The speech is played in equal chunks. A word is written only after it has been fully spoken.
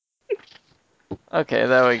Okay,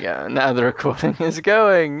 there we go. Now the recording is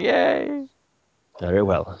going. Yay! Very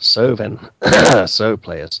well. So then, so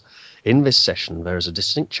players, in this session there is a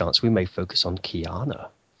distinct chance we may focus on Kiana.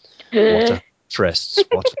 What are her interests?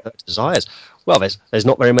 What are her desires? Well, there's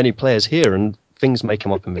not very many players here, and things may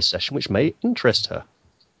come up in this session which may interest her.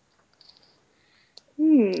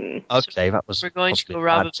 Okay, that was We're going to possibly go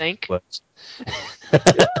rob a bad bank. words.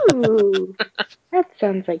 Ooh, that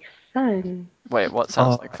sounds like fun. Wait, what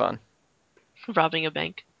sounds like fun? Robbing a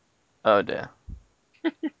bank. Oh dear.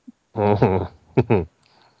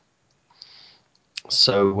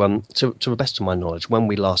 So, to the best of my knowledge, when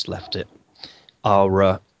we last left it,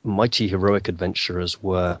 our mighty heroic adventurers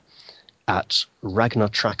were at Ragnar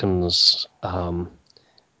Traken's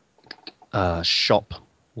shop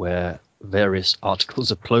where various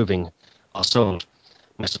articles of clothing are sold.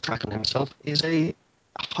 Mr. Traken himself is a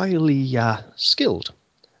highly skilled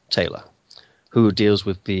tailor who deals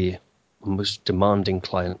with the most demanding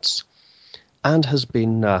clients and has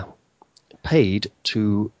been paid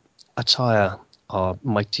to attire our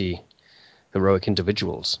mighty heroic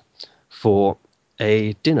individuals for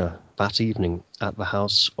a dinner that evening at the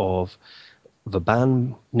house of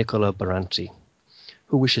Vaban Nicola Baranti,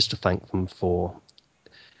 who wishes to thank them for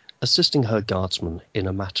assisting her guardsman in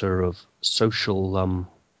a matter of social,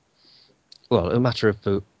 a matter of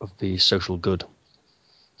the social good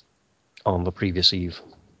on the previous eve.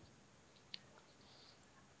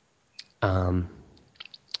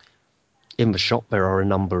 In the shop, there are a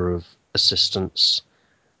number of assistants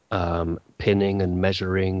pinning and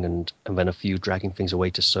measuring, and then a few dragging things away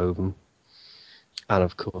to sew them. And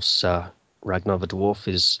of course, Ragnar the dwarf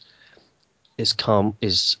is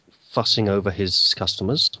fussing over his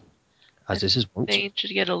customers, as is his wont. They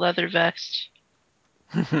should get a leather vest.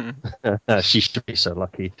 She should be so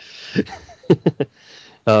lucky.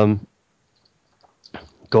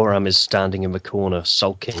 Goram is standing in the corner,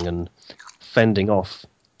 sulking and fending off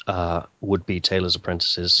would-be tailors'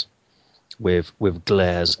 apprentices with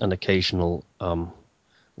glares and occasional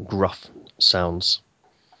gruff sounds.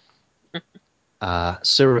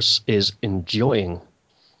 Cyrus is enjoying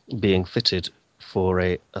being fitted for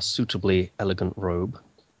a suitably elegant robe.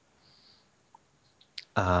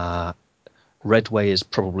 Redway is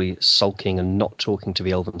probably sulking and not talking to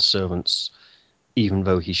the elven servants, even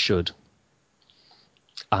though he should.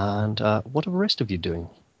 And what are the rest of you doing?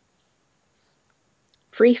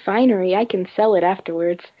 Free finery, I can sell it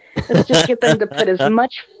afterwards. Let's just get them to put as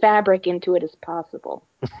much fabric into it as possible.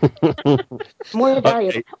 More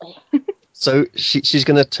valuable that way. So she's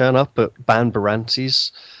going to turn up at Ban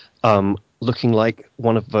Baranti's, looking like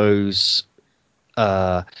one of those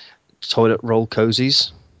toilet roll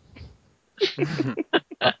cozies.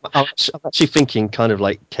 I'm actually thinking kind of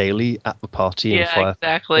like Kaylee at the party in Fire.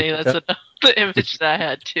 Exactly. That's the image that I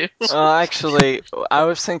had too. Actually, I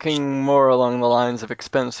was thinking more along the lines of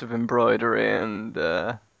expensive embroidery and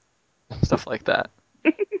stuff like that.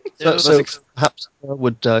 So perhaps I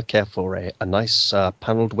would care for a nice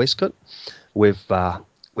panelled waistcoat with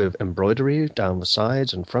embroidery down the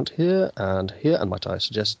sides and front here, and might I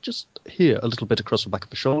suggest just here a little bit across the back of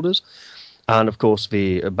the shoulders, and of course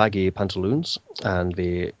the baggy pantaloons and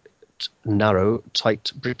the narrow,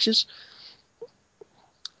 tight breeches.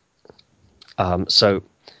 So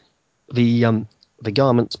the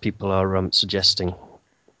garments people are suggesting.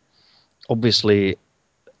 Obviously,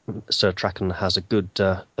 Sir Traken has a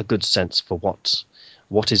good sense for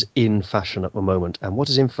what is in fashion at the moment, and what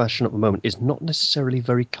is in fashion at the moment is not necessarily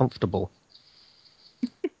very comfortable.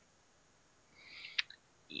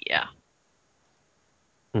 Yeah.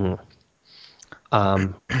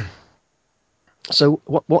 So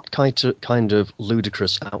what kind of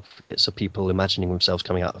ludicrous outfits are people imagining themselves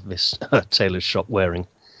coming out of this tailor's shop wearing?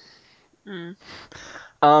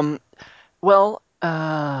 Well,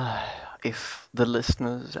 if the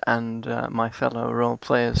listeners and my fellow role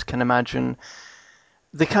players can imagine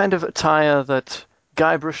the kind of attire that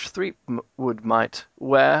Guybrush Threepwood might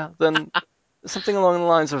wear, then something along the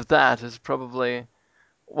lines of that is probably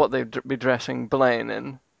what they'd be dressing Blaine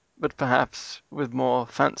in, but perhaps with more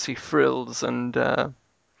fancy frills and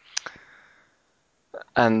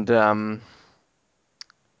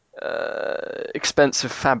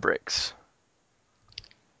expensive fabrics.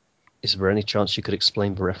 Is there any chance you could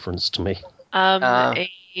explain the reference to me?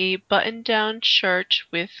 A button-down shirt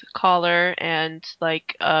with collar and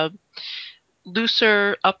like a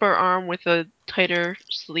looser upper arm with a tighter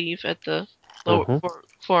sleeve at the lower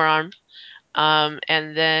forearm,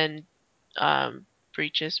 and then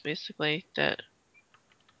breeches basically that.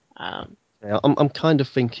 Yeah, I'm kind of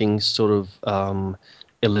thinking sort of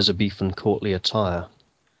Elizabethan courtly attire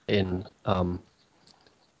in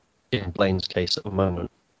in Blaine's case at the moment,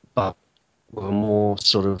 but with a more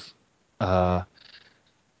sort of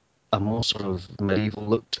medieval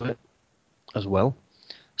look to it as well.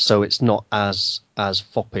 So it's not as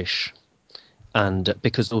foppish, and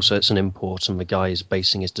because also it's an import, and the guy is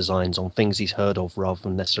basing his designs on things he's heard of rather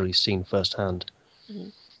than necessarily seen firsthand. Mm-hmm.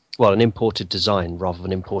 Well, an imported design rather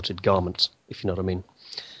than imported garments, if you know what I mean.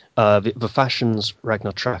 The fashions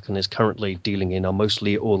Ragnar Traken is currently dealing in are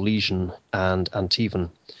mostly Orlesian and Antivan.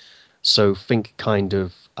 So think kind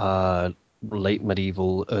of late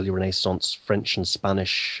medieval, early Renaissance French and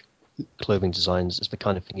Spanish clothing designs is the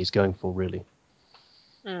kind of thing he's going for, really.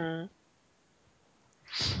 Mm.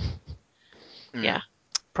 Mm. Yeah.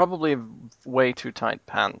 Probably way too tight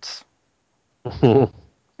pants.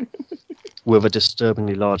 With a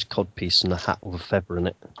disturbingly large codpiece and a hat with a feather in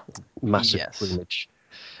it. Massive Yes. plumage.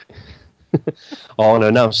 Oh no,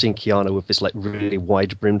 now I'm seeing Kiana with this like really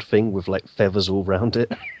wide brimmed thing with like feathers all round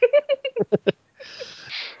it.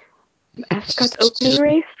 Ascot's opening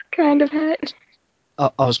race kind of hat. I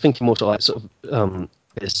was thinking more sort of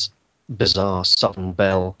this bizarre southern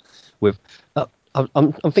belle with.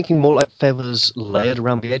 I'm thinking more like feathers layered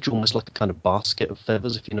around the edge, almost like a kind of basket of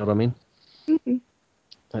feathers, if you know what I mean. Mm-hmm.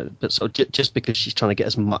 But so just because she's trying to get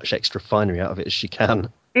as much extra finery out of it as she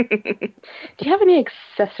can. Do you have any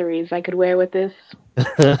accessories I could wear with this?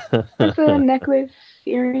 There's a necklace,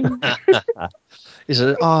 earrings. Is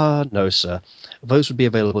it? No, sir. Those would be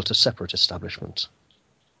available to separate establishments.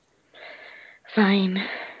 Fine.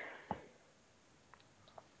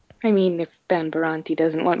 I mean, if Ben Baranti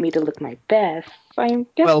doesn't want me to look my best, I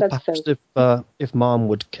guess Well, that's perhaps so. if Mom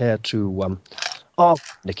would care to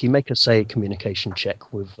Nikki, make us a communication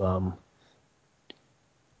check with Do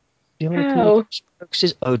you have any How? communication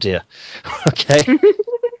focuses? Oh dear. Okay.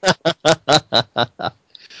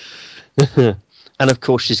 And of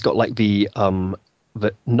course she's got like the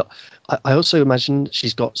not. I also imagine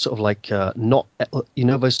she's got sort of like not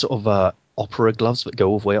those sort of opera gloves that go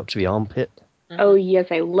all the way up to the armpit. Mm-hmm. Oh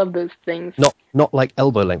yes, I love those things. Not like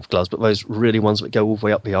elbow length gloves, but those really ones that go all the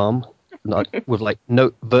way up the arm, with like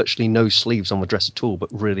virtually no sleeves on the dress at all, but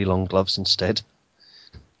really long gloves instead,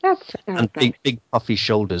 That sounds and nice. big puffy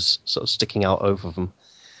shoulders sort of sticking out over them.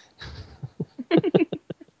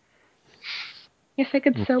 Guess I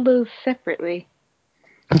could sell those separately.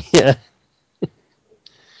 Yeah.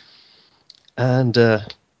 And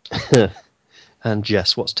and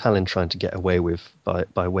Jess, what's Talon trying to get away with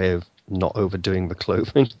by way of not overdoing the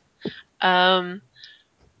clothing? All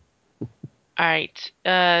right.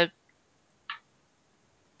 How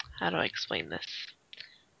do I explain this?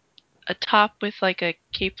 A top with like a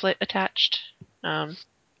capelet attached. Oh,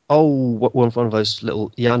 one of those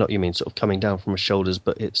little. Yeah, I know what you mean. Sort of coming down from the shoulders,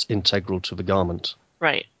 but it's integral to the garment.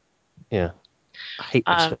 Right. Yeah, I hate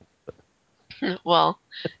those things. Well.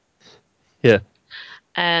 Yeah.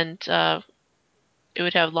 And it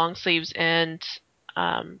would have long sleeves and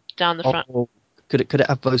down the front. Oh, could it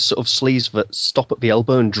have those sort of sleeves that stop at the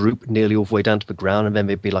elbow and droop nearly all the way down to the ground, and then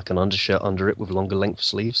there'd be like an undershirt under it with longer length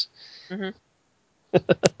sleeves? Mm-hmm.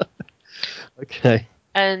 Okay.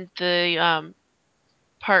 And the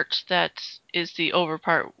part that is the over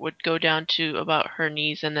part would go down to about her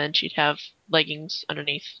knees, and then she'd have leggings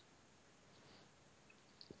underneath.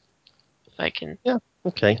 If I can. Yeah.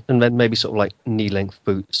 Okay. And then maybe sort of like knee-length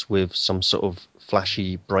boots with some sort of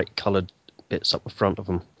flashy, bright-coloured bits up the front of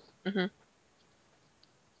them. Mm-hmm.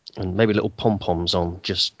 And maybe little pom-poms on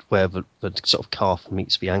just where the sort of calf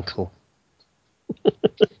meets the ankle.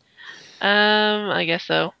 I guess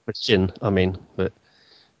so. The shin, I mean. But,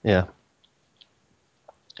 yeah.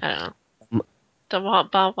 I don't know. The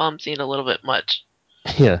pom-poms seem a little bit much.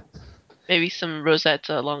 Yeah. Maybe some rosettes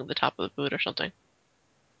along the top of the boot or something.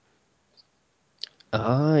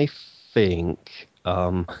 I think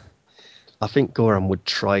Goran would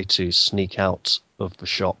try to sneak out of the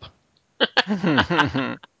shop.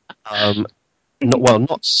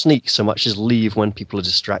 Not sneak so much as leave when people are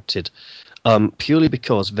distracted. Purely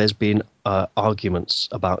because there's been arguments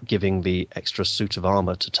about giving the extra suit of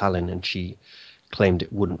armor to Talon, and she claimed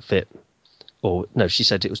it wouldn't fit. Or no, she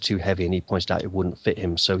said it was too heavy, and he pointed out it wouldn't fit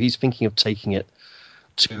him. So he's thinking of taking it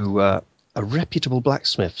to a reputable a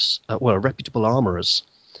reputable armorer's,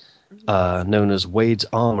 known as Wade's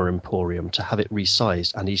Armor Emporium, to have it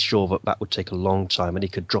resized, and he's sure that would take a long time, and he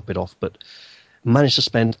could drop it off, but managed to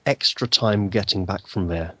spend extra time getting back from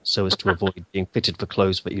there so as to avoid being fitted for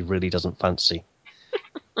clothes that he really doesn't fancy.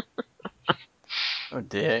 Oh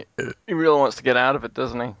dear. He really wants to get out of it,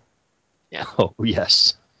 doesn't he? Yeah. Oh,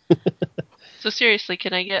 yes. So seriously,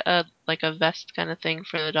 can I get a vest kind of thing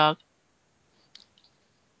for the dog?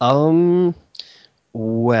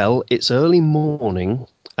 Well, it's early morning,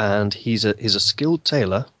 and he's a skilled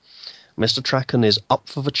tailor. Mr. Tracken is up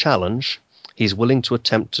for the challenge. He's willing to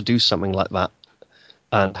attempt to do something like that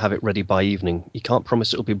and have it ready by evening. He can't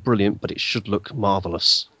promise it'll be brilliant, but it should look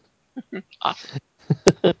marvellous. Awesome.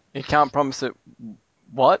 You can't promise it.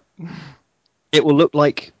 What? It will look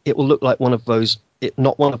like one of those.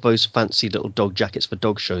 Not one of those fancy little dog jackets for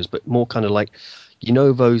dog shows, but more kind of like,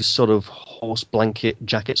 those sort of horse blanket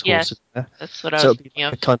jackets Yes, horses wear. that's what I So was it'll be thinking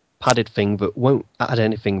like of. a kind of padded thing that won't add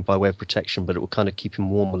anything by way of protection, but it will kind of keep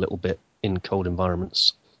him warm a little bit in cold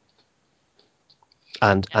environments.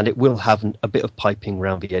 And it will have a bit of piping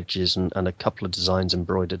around the edges and a couple of designs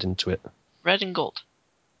embroidered into it. Red and gold.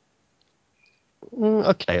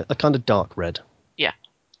 Okay, a kind of dark red. Yeah.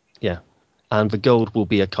 Yeah. And the gold will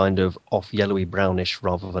be a kind of off yellowy brownish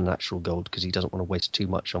rather than natural gold because he doesn't want to waste too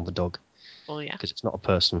much on the dog. Oh yeah. Because it's not a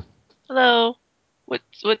person. Hello. What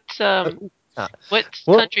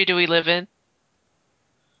What? country do we live in?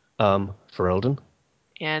 Ferelden.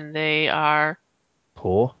 And they are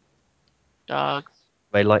Poor. dogs.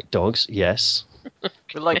 They like dogs, yes.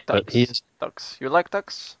 We like But ducks. Ducks. You like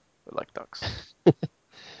ducks? We like ducks.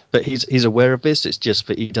 But he's aware of this. It's just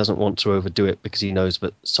that he doesn't want to overdo it because he knows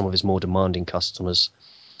that some of his more demanding customers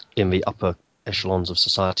in the upper echelons of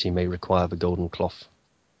society may require the golden cloth.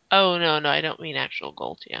 Oh no, I don't mean actual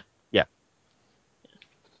gold. Yeah. Yeah.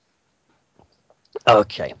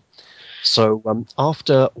 Okay. So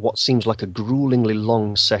after what seems like a gruelingly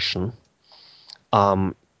long session,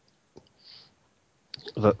 the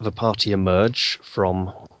party emerge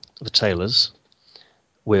from the tailors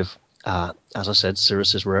with, as I said,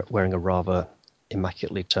 Cirrus is wearing a rather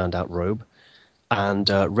immaculately turned out robe, and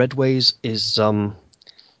Redways is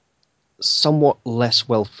somewhat less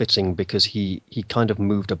well fitting because he kind of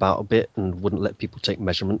moved about a bit and wouldn't let people take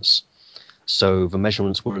measurements. So the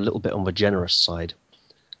measurements were a little bit on the generous side.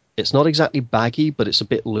 It's not exactly baggy, but it's a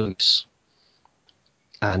bit loose.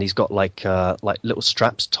 And he's got like little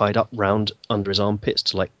straps tied up round under his armpits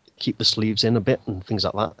to like keep the sleeves in a bit and things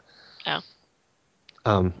like that.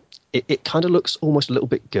 Oh. It kind of looks almost a little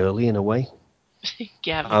bit girly in a way.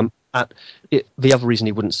 Yeah. The other reason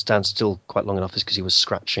he wouldn't stand still quite long enough is because he was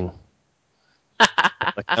scratching.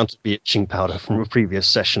 I counted the itching powder from a previous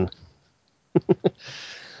session.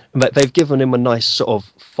 But they've given him a nice sort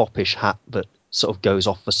of foppish hat that sort of goes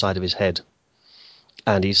off the side of his head.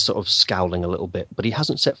 And he's sort of scowling a little bit. But he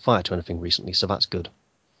hasn't set fire to anything recently, so that's good.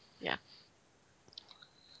 Yeah.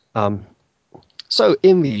 So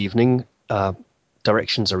in the evening,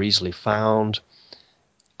 directions are easily found.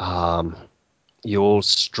 You all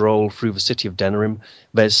stroll through the city of Denerim.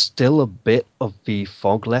 There's still a bit of the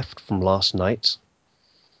fog left from last night.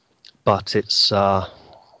 But it's... have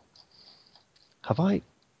I...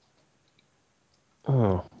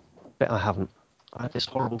 Oh, I bet I haven't. I had this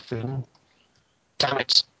horrible feeling. Damn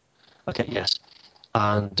it! Okay, yes.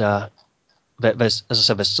 And there's, as I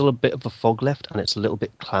said, there's still a bit of the fog left, and it's a little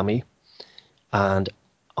bit clammy. And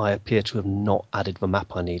I appear to have not added the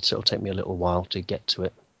map I need, so it'll take me a little while to get to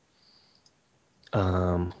it.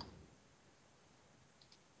 So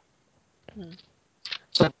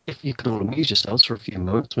if you could all amuse yourselves for a few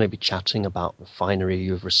moments, maybe chatting about the finery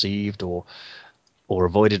you've received or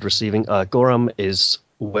avoided receiving. Goram is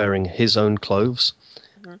wearing his own clothes.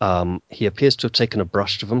 Mm-hmm. He appears to have taken a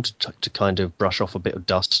brush to them to kind of brush off a bit of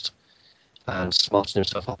dust and smarten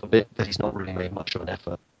himself up a bit, but he's not really made much of an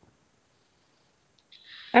effort.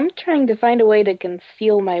 I'm trying to find a way to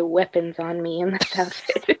conceal my weapons on me in this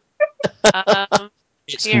outfit.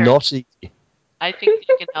 It's Here. not easy. I think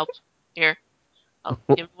you can help. Here.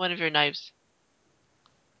 Give me one of your knives.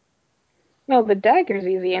 Well, the dagger's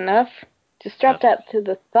easy enough. Just strap that to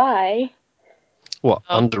the thigh. What,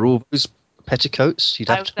 Oh. under all those petticoats? You'd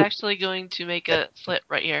have I was to... actually going to make a slit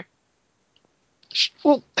right here.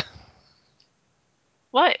 Well,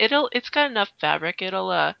 What? It's got enough fabric.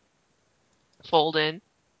 It'll fold in.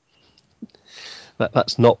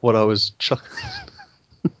 that's not what I was...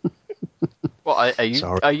 What are you?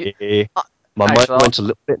 Sorry. Are you? My mind Actually, went a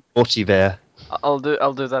little bit naughty there. I'll do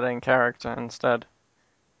that in character instead.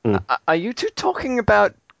 Mm. Are you two talking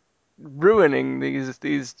about ruining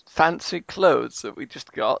these fancy clothes that we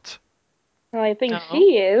just got? Well, I think No.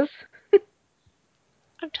 she is.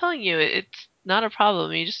 I'm telling you, it's not a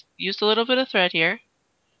problem. You just use a little bit of thread here.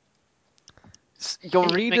 You're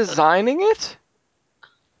And you make redesigning it?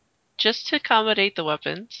 Just to accommodate the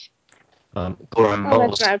weapons. Goran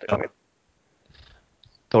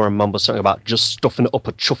mumbles something about just stuffing it up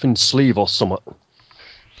a chuffing sleeve or something.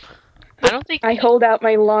 I don't think. I hold out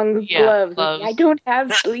my long gloves. gloves. I don't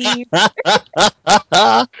have sleeves.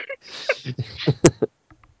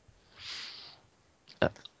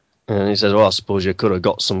 And he says, well, I suppose you could have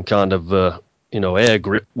got some kind of, air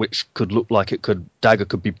grip, which could look like dagger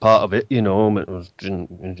could be part of it, but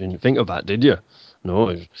didn't think of that, did you? No,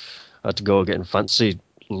 I had to go getting fancy,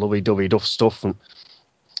 lovey-dovey duff stuff. And,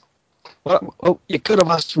 well, you could have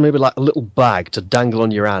asked for maybe like a little bag to dangle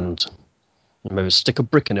on your hand. And maybe stick a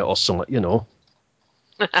brick in it or something.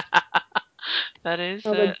 That is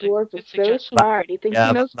Oh, the a dwarf is good so suggestion. smart. He thinks he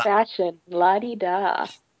Yeah, knows fashion. La-di-da.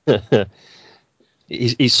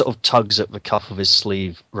 he sort of tugs at the cuff of his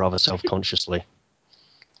sleeve rather self-consciously.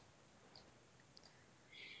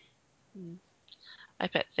 I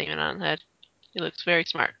pat Thaman on the head. He looks very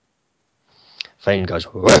smart. Thane goes,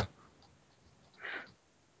 "Whoa."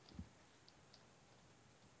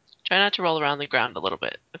 Try not to roll around the ground a little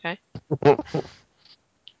bit, okay?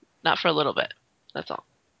 Not for a little bit. That's all.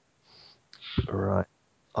 Right.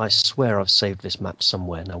 I swear I've saved this map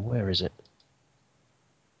somewhere. Now, where is it?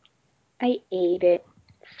 I ate it.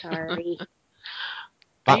 Sorry.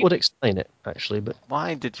 That would explain it, actually, but...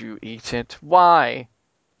 Why did you eat it? Why?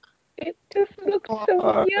 It just looks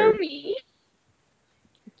so yummy.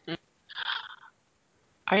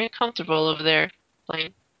 Are you comfortable over there,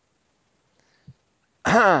 Blaine?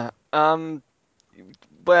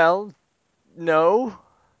 Well, no,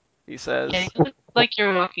 he Yeah, says. you look like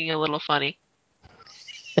you're walking a little funny.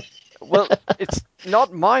 Well, it's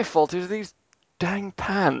not my fault. It's these dang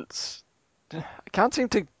pants. I can't seem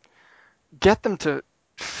to get them to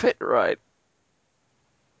fit right.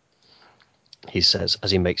 He says,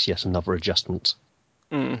 as he makes yet another adjustment.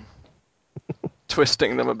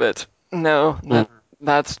 Twisting them a bit. No,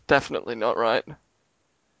 that's definitely not right.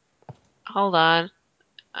 Hold on.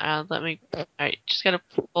 Let me. Alright, just gotta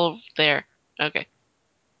pull there. Okay.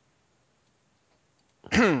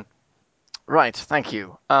 Right, thank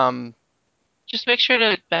you. Just make sure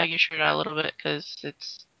to bag your shirt out a little bit, because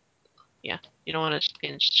it's. Yeah, you don't want to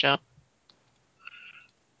skin show.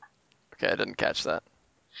 Okay, I didn't catch that.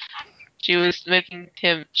 She was making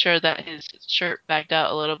him sure that his shirt bagged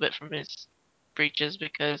out a little bit from his breeches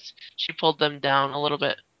because she pulled them down a little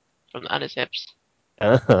bit on his hips.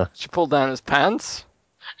 She pulled down his pants?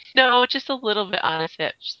 No, just a little bit on his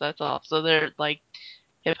hips, that's all. So they're like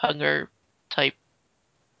hip hugger type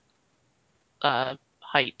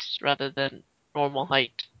height rather than normal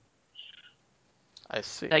height. I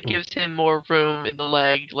see. That gives him more room in the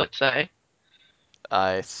leg, let's say.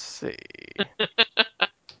 I see.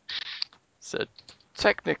 So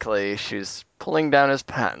technically, she's pulling down his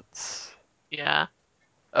pants. Yeah.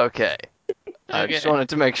 Okay. I just Okay. wanted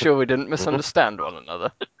to make sure we didn't misunderstand one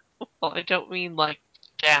another. Well, I don't mean like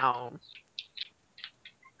down.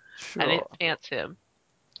 I Sure. didn't pants him.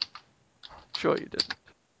 Sure you didn't.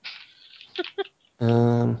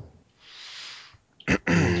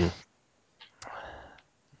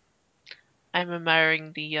 I'm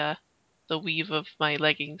admiring the weave of my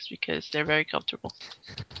leggings because they're very comfortable.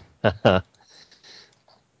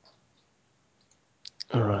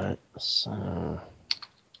 Alright, so... No,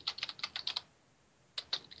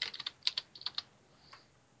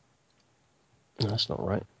 that's not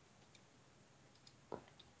right.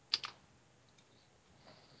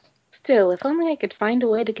 Still, if only I could find a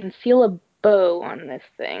way to conceal a bow on this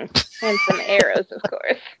thing. And some arrows, of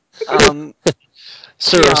course.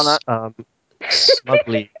 Cyrus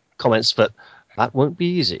smugly comments that won't be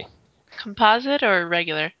easy. Composite or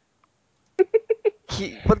regular? But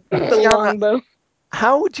The longbow.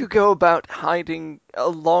 how would you go about hiding a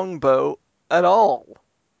longbow at all?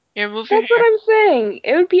 Here, move your That's what hair. I'm saying.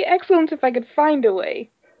 It would be excellent if I could find a way.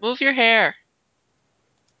 Move your hair.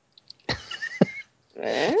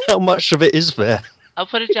 Eh? How much of it is there? I'll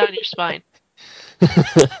put it down your spine.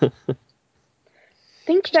 I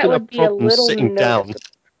think She's that gonna have would be a problems little sitting down noticeable.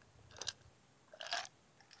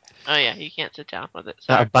 Oh yeah, you can't sit down with it. at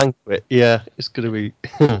Sorry. a banquet. Yeah, it's gonna be.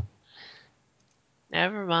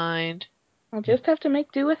 Never mind. I'll just have to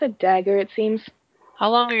make do with a dagger, it seems. How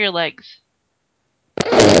long are your legs?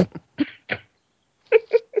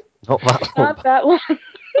 Not that long. Not that long.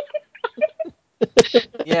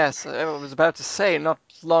 Yes, I was about to say, not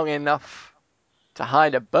long enough to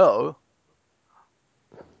hide a bow.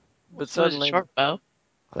 But So it's a certainly short bow.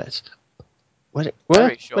 Let's. Where'd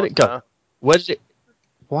very it short go? bow. Where did it?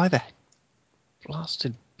 Why the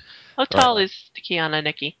blasted? How Right. tall is Kiana,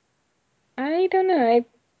 Nikki? I don't know.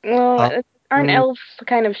 Aren't elves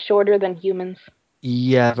kind of shorter than humans?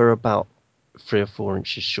 Yeah, they're about 3 or 4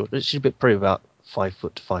 inches short. She's probably about 5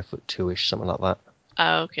 foot to 5'2" something like that.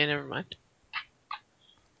 Oh, okay, never mind.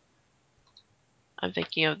 I'm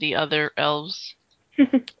thinking of the other elves.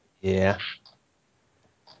 Yeah.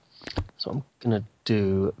 So what I'm gonna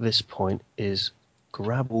do at this point is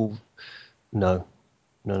grab all. No.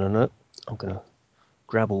 No. I'm going to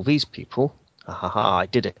grab all these people. I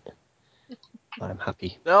did it. I'm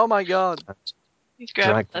happy. Oh my god. And He's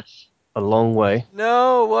grabbing drag us. a long way.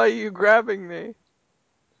 No, why are you grabbing me?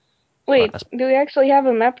 Wait, Right, do we actually have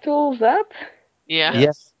the map tools up? Yeah.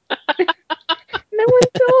 Yes. No one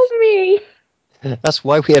told me. That's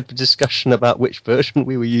why we had the discussion about which version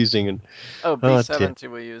we were using. And Oh, oh dear.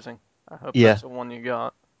 B70 we're using. I hope Yeah. that's the one you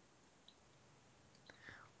got.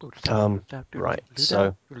 Right.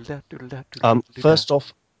 So, first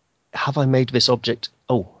off, have I made this object?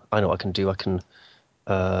 Oh, I know what I can do. I can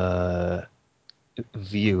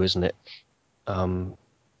view, isn't it?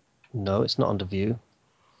 No, it's not under view.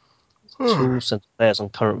 Tools and there's on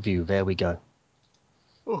current view. There we go.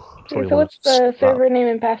 Okay, so what's the server name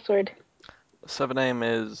and password? Server name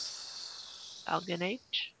is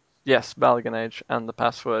Alganage? yes, Balganage, and the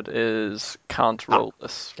password is can't roll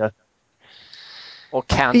this. Okay. Or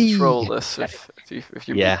can't Hey. roll this if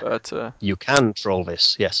you Yeah. prefer to. You can troll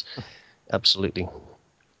this. Yes, absolutely.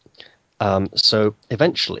 So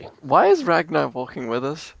eventually, Why is Ragnar walking with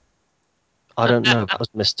us? I don't know. That was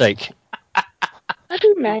a mistake. How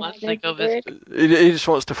do He wants to magnets go work? He just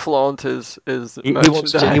wants to flaunt his He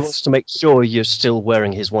merchandise. wants to make sure you're still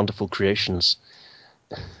wearing his wonderful creations.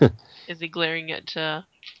 Is he glaring at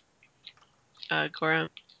Goram?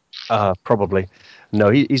 Probably. No,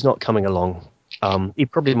 he's not coming along. He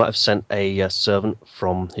probably might have sent a servant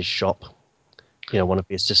from his shop, one of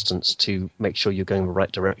the assistants, to make sure you're going the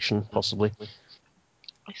right direction, possibly.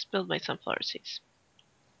 I spilled my sunflower seeds.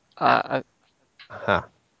 Uh, Aha.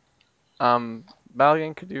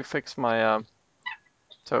 Balgan, could you fix my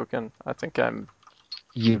token? I think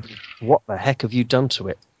What the heck have you done to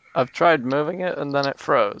it? I've tried moving it and then it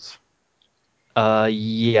froze.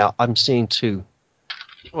 Yeah, I'm seeing two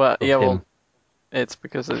Well, of yeah, him. well, it's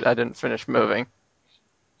because I didn't finish moving.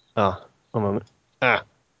 One moment.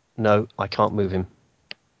 No, I can't move him.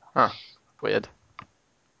 Huh. Weird.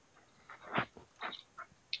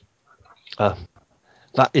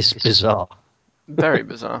 That is bizarre. Very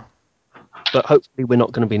bizarre. But hopefully we're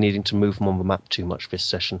not going to be needing to move them on the map too much this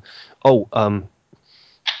session. Oh,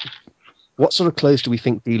 what sort of clothes do we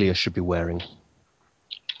think Delia should be wearing?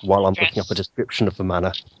 While I'm looking up a description of the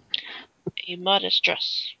manor. A modest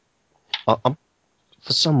dress.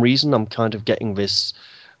 For some reason, I'm kind of getting this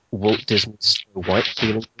Walt Disney Snow White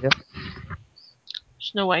feeling here.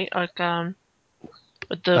 Snow White,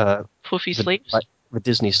 with the poofy sleeves. Like the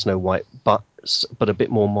Disney Snow White, but a bit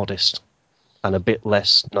more modest and a bit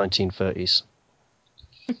less 1930s.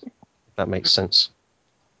 If that makes sense.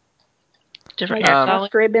 Different hair color.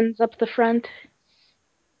 Ribbons up the front.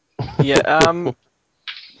 Yeah,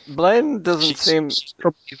 Blaine doesn't seem. She's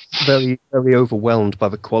probably very, very overwhelmed by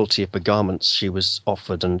the quality of the garments she was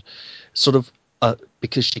offered, and sort of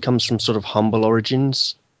because she comes from sort of humble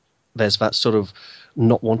origins. There's that sort of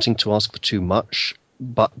not wanting to ask for too much,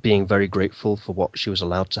 but being very grateful for what she was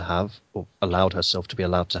allowed to have, or allowed herself to be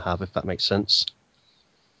allowed to have, if that makes sense.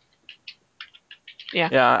 Yeah.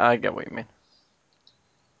 Yeah, I get what you mean.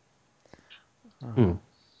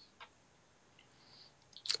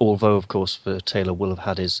 Although, of course, the tailor will have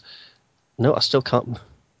had his. No, I still can't.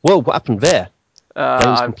 Whoa! What happened there?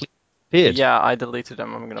 Blaine's completely disappeared. Yeah, I deleted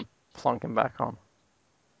him. I'm gonna plonk him back on.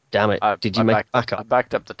 Damn it! Did you make it back I up?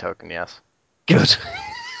 backed up the token. Yes. Good.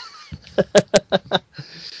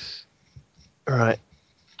 Right.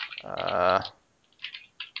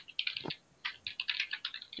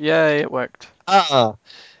 Yay! It worked.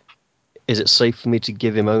 Is it safe for me to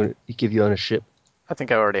give you ownership? I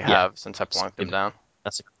think I already have since I plonked him down.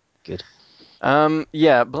 That's good.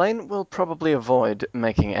 Yeah, Blaine will probably avoid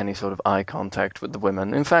making any sort of eye contact with the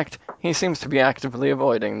women. In fact, he seems to be actively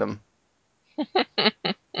avoiding them.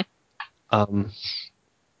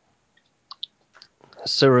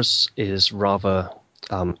 Cyrus is rather.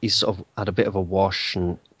 He's sort of had a bit of a wash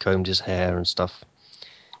and combed his hair and stuff.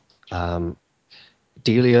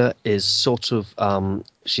 Delia is sort of.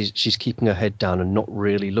 She's keeping her head down and not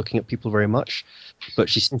really looking at people very much, but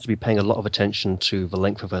she seems to be paying a lot of attention to the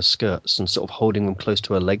length of her skirts and sort of holding them close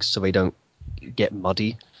to her legs so they don't get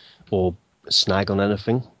muddy or snag on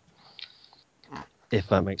anything. If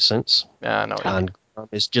that makes sense. Yeah, I know. And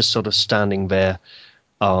is just sort of standing there,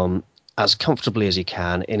 as comfortably as he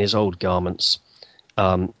can in his old garments,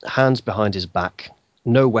 hands behind his back,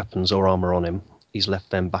 no weapons or armor on him. He's left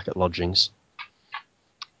them back at lodgings.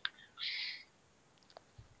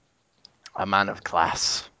 A man of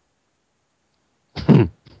class.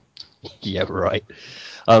 Yeah, right.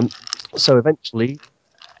 So eventually,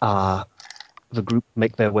 the group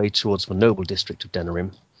make their way towards the noble district of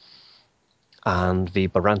Denerim, and the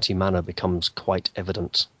Baranti manor becomes quite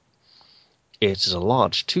evident. It is a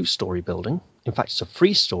large 2-story building. In fact, it's a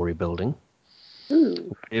 3-story building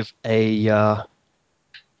Ooh.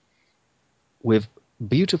 with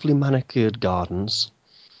beautifully manicured gardens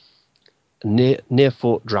near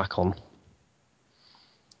Fort Drakon,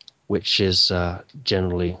 which is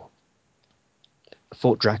generally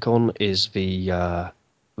Fort Drakon is the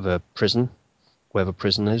prison, where the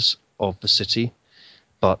prison is of the city,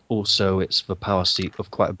 but also it's the power seat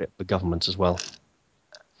of quite a bit of the government as well.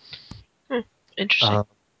 Interesting.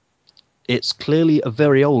 It's clearly a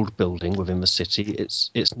very old building within the city.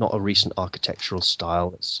 It's not a recent architectural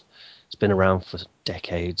style. It's been around for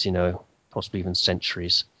decades, possibly even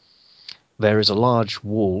centuries. There is a large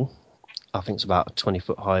wall. I think it's about 20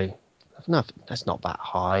 foot high. No, that's not that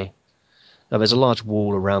high. No, there's a large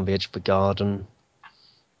wall around the edge of the garden.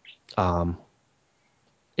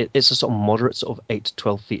 It's a sort of moderate, sort of 8 to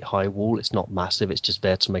 12 feet high wall. It's not massive. It's just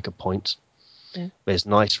there to make a point. Mm. There's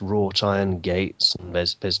nice wrought iron gates, and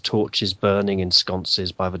there's torches burning in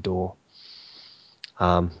sconces by the door.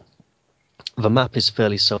 The map is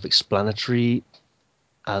fairly self-explanatory,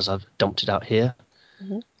 as I've dumped it out here.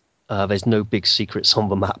 Mm-hmm. There's no big secrets on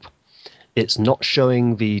the map. It's not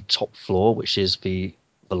showing the top floor, which is the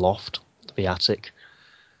loft, the attic,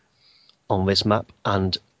 on this map,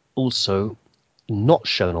 and also not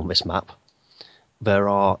shown on this map. There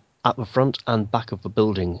are, at the front and back of the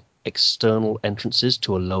building, external entrances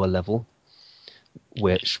to a lower level,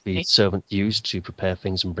 which the servant used to prepare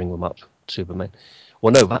things and bring them up to the main.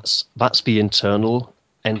 Well, no, that's the internal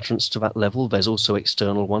entrance to that level. There's also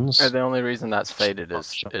external ones. The only reason that's faded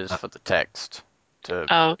is for the text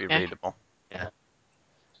to be readable. Yeah,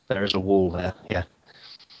 there is a wall there. Yeah.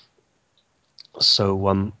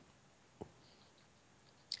 So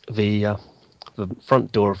the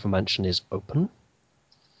front door of the mansion is open,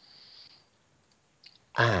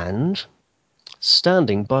 and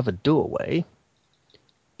standing by the doorway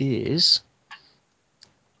is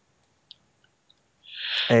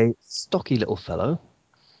a stocky little fellow,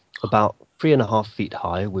 about 3.5 feet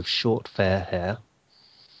high, with short fair hair,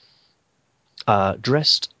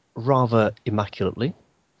 dressed rather immaculately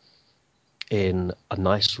in a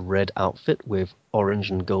nice red outfit with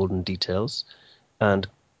orange and golden details, and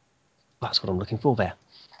that's what I'm looking for there.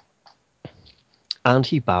 And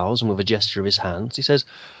he bows, and with a gesture of his hands, he says,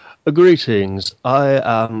 "Greetings, I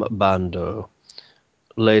am Bando,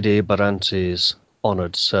 Lady Baranti's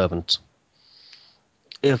honoured servant.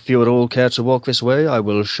 If you would all care to walk this way, I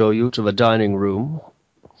will show you to the dining room,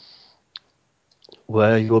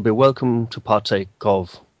 where you will be welcome to partake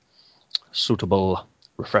of suitable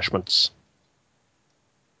refreshments."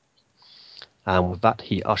 And with that,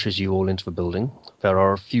 he ushers you all into the building. There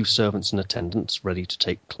are a few servants and attendants ready to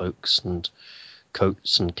take cloaks and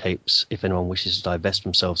coats and capes if anyone wishes to divest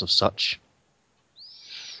themselves of such.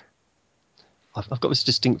 I've got this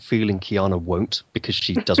distinct feeling Kiana won't, because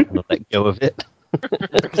she doesn't want to let go of it.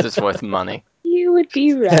 Because it's worth money. You would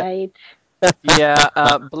be right.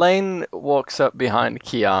 Yeah, Blaine walks up behind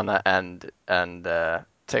Kiana and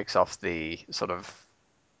takes off the sort of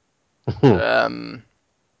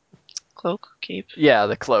Cloak, cape. yeah,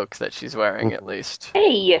 the cloak that she's wearing, at least.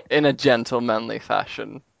 Hey! In a gentlemanly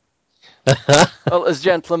fashion. Well, as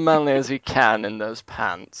gentlemanly as he can in those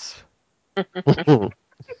pants.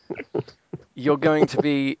 You're going to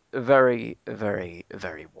be very, very,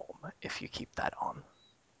 very warm if you keep that on.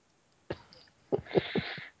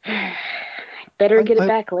 Better get it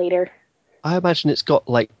back later. I imagine it's got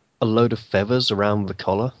like a load of feathers around the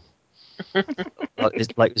collar.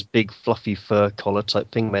 It's like this big fluffy fur collar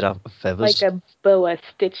type thing made out of feathers. Like a boa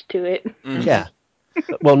stitched to it. Mm-hmm. Yeah.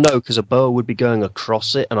 Well, no, because a boa would be going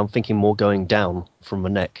across it, and I'm thinking more going down from the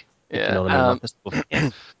neck. Yeah. If you know what I mean, like a sort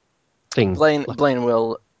of thing. Blaine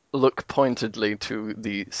will look pointedly to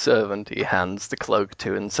the servant he hands the cloak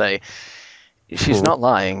to and say, "She's not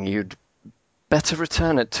lying. You'd better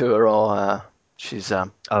return it to her, or she's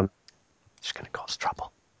going to cause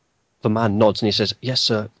trouble." The man nods and he says, "Yes,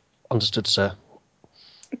 sir. Understood, sir."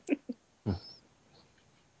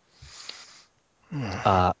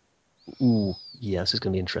 Yeah, this is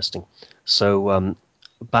going to be interesting. So,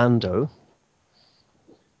 Bando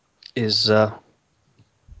is...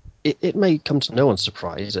 It may come to no one's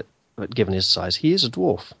surprise that given his size, he is a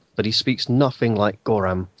dwarf, but he speaks nothing like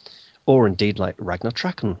Goram, or indeed like Ragnar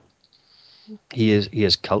Traken. He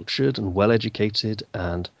is cultured and well-educated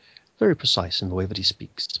and very precise in the way that he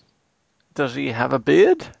speaks. Does he have a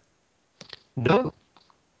beard? No.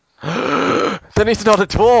 Then he's not a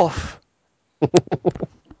dwarf!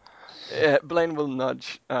 Blaine will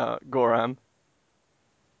nudge Goram.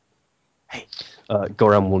 Hey.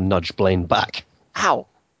 Goram will nudge Blaine back. Ow!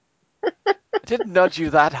 I didn't nudge you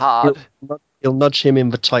that hard. He'll nudge him in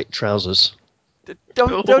the tight trousers.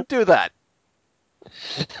 Don't do that.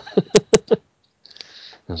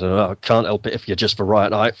 And so, I can't help it if you're just the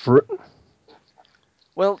right height for it.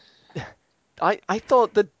 Well, I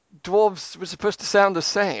thought that dwarves were supposed to sound the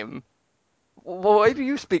same. Why do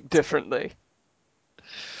you speak differently?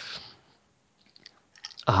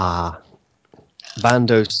 Ah.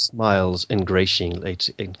 Bando smiles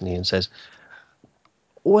ingratiatingly and says,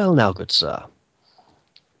 "Well now, good sir.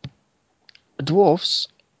 Dwarfs,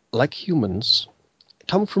 like humans,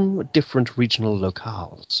 come from different regional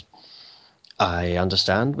locales. I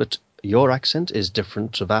understand that your accent is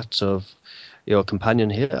different to that of your companion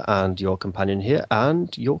here, and your companion here,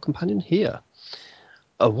 and your companion here.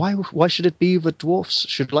 Why should it be that dwarfs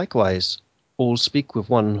should likewise all speak with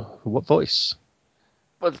one voice?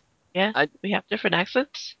 Well, Yeah, I we have different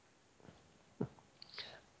accents.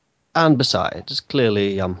 And besides,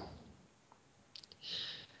 clearly,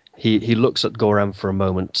 he looks at Goram for a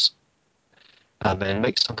moment, and then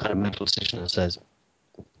makes some kind of mental decision and says,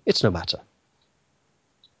 'It's no matter.'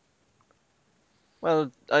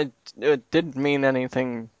 well, I didn't mean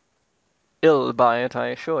anything ill by it, I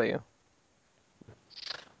assure you.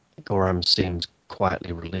 Goram seemed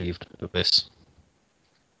quietly relieved at this.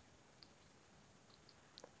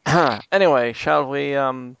 Anyway, shall we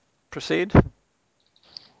proceed?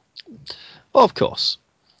 Of course,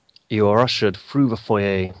 you are ushered through the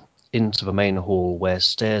foyer into the main hall, where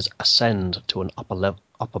stairs ascend to an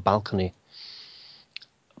upper balcony.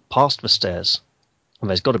 Past the stairs, and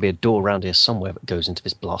there's got to be a door around here somewhere that goes into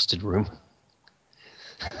this blasted room.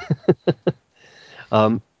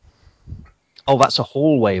 Oh, that's a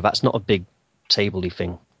hallway. That's not a big table-y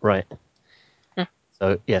thing, right? Hmm.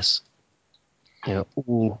 So yes,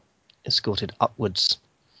 all escorted upwards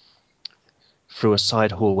through a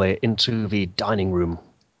side hallway into the dining room,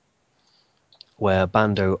 where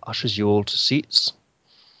Bando ushers you all to seats.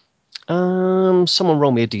 Someone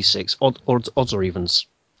roll me a d6, odds or evens.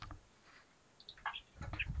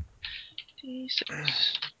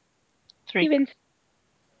 D6. 3. Even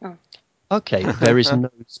Okay, there is no.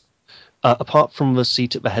 Apart from the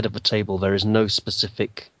seat at the head of the table, there is no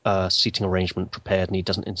specific seating arrangement prepared, and he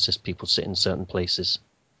doesn't insist people sit in certain places.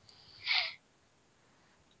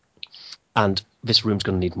 And this room's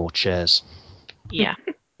going to need more chairs. Yeah.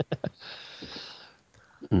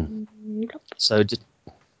 Nope. So just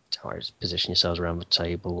position yourselves around the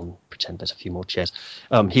table and pretend there's a few more chairs.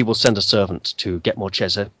 He will send a servant to get more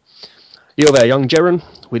chairs. You there, young Jaren?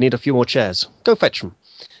 We need a few more chairs. Go fetch them.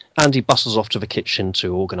 And he bustles off to the kitchen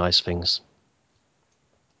to organise things.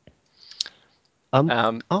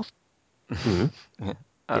 Um, After,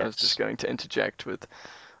 I was just going to interject with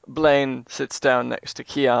Blaine sits down next to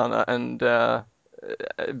Kiana and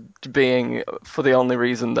being for the only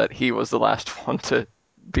reason that he was the last one to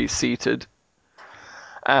be seated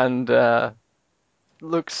and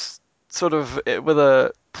looks sort of with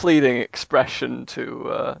a pleading expression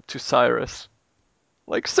to Cyrus,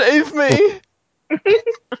 like, save me.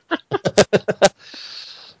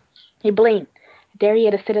 Hey, Blaine, I dare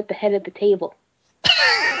you to sit at the head of the table.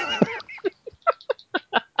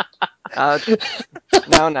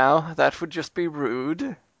 Now, that would just be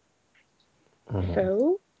rude.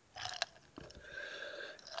 So?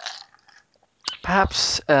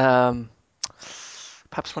 Perhaps when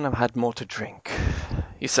I've had more to drink,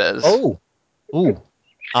 he says. Oh, ooh,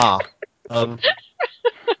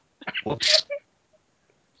 whoops.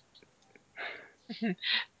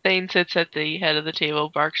 Thane sits at the head of the table,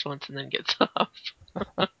 barks once, and then gets off.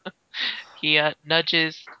 He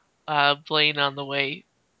nudges Blaine on the way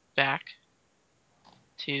back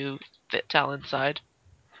to Talon's side.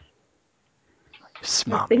 I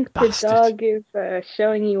Smarmy think the bastard. dog is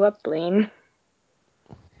showing you up, Blaine.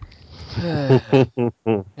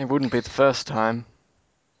 It wouldn't be the first time.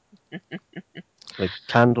 The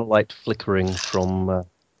candlelight flickering from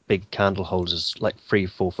big candle holders, like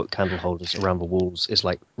 3-4 foot candle holders around the walls, is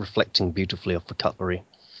like reflecting beautifully off the cutlery.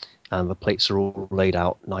 And the plates are all laid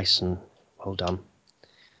out nice and well done.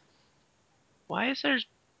 Why is there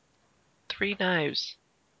 3 knives?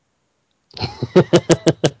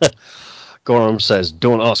 Gorham says,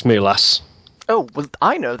 "Don't ask me, lass." Oh, well,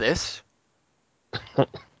 I know this.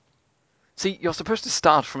 See, you're supposed to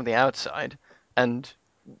start from the outside, and,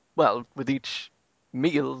 well, with each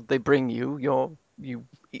meal they bring you, you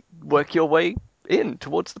work your way in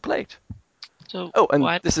towards the plate. So Oh,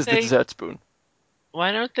 and this is the dessert spoon.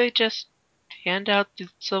 Why don't they just hand out the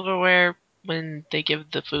silverware when they give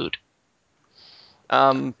the food?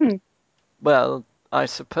 Well, I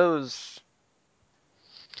suppose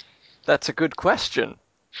that's a good question.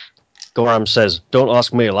 Gorham says, "Don't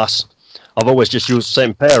ask me, lass. I've always just used the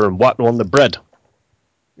same pair and wiped them on the bread.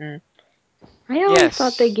 Mm. I always Yes,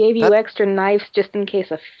 thought they gave you that- extra knives just in case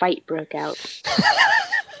a fight broke out.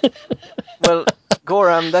 Well,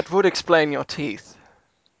 Goram, that would explain your teeth.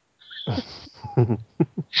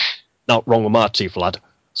 Not wrong with my teeth, lad.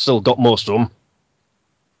 Still got most of them.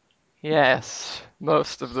 Yes,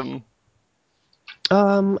 most of them.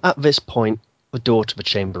 At this point, the door to the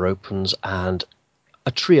chamber opens and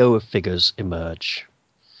a trio of figures emerge.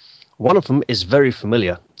 One of them is very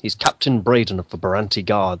familiar. He's Captain Braden of the Baranti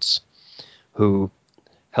Guards, who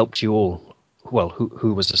helped you all, well,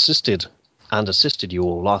 who was assisted you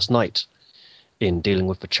all last night in dealing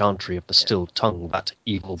with the chantry of the Still Tongue, that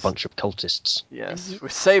evil bunch of cultists. Yes, we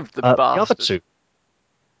saved the The bastard.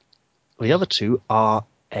 other two are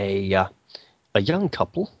a young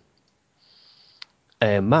couple,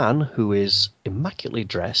 a man who is immaculately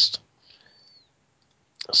dressed,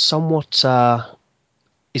 somewhat,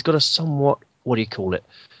 he's got a somewhat, what do you call it,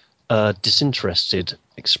 disinterested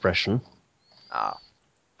expression. Ah,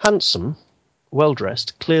 Handsome,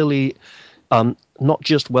 well-dressed, clearly not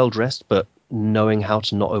just well-dressed, but knowing how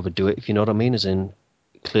to not overdo it, if you know what I mean, as in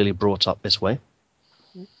clearly brought up this way.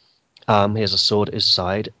 He has a sword at his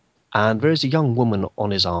side, and there is a young woman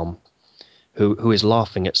on his arm who is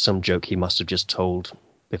laughing at some joke he must have just told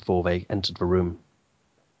before they entered the room.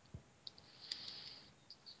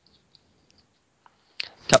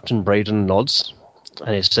 Captain Braden nods,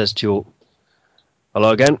 and he says to you,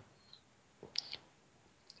 "Hello again.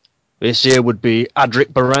 This here would be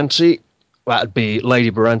Adric Baranti. That'd be Lady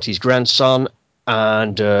Baranti's grandson,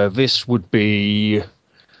 and this would be..."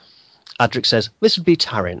 Adric says, "This would be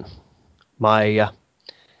Tarin, my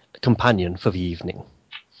companion for the evening."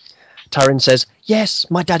 Tarin says, "Yes,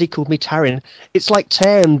 my daddy called me Tarin. It's like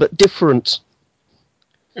Tarn, but different."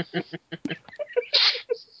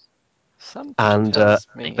 something And tells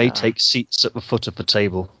me. they take seats at the foot of the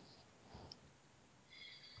table.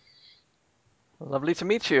 Lovely to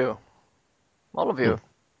meet you, all of you.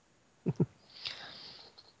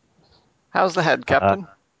 How's the head, Captain?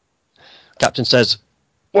 Captain says,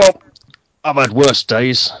 "Well, I've had worse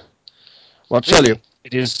days. Well, I'll tell you,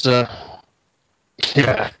 it is,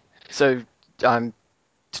 yeah." So I'm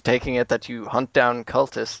taking it that you hunt down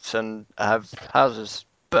cultists and have houses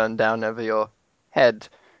burned down over your head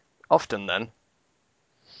often, then?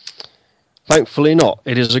 Thankfully not.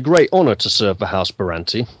 It is a great honour to serve the House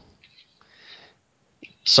Baranti.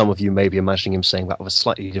 Some of you may be imagining him saying that with a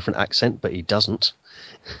slightly different accent, but he doesn't.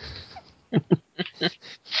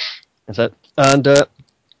 And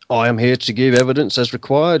I am here to give evidence as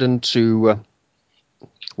required and to,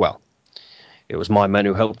 well, it was my men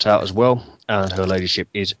who helped out as well, and her ladyship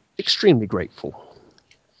is extremely grateful.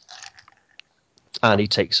 And he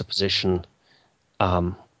takes a position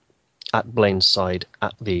at Blaine's side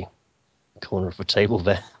at the corner of the table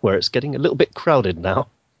there, where it's getting a little bit crowded now.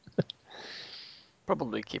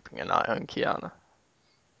 Probably keeping an eye on Kiana.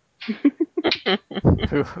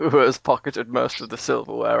 who has pocketed most of the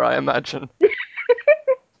silverware, I imagine.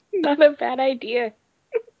 Not a bad idea.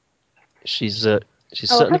 She's I'll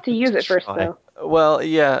certainly have to use it first, try. though. Well,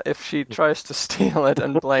 yeah, if she tries to steal it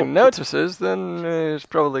and Blaine notices, then it's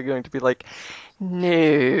probably going to be like,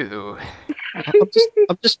 no.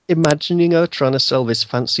 I'm just imagining her trying to sell this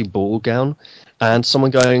fancy ball gown, and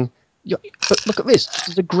someone going, "Yeah, but look at this. This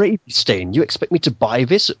is a gravy stain. You expect me to buy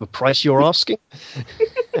this at the price you're asking?"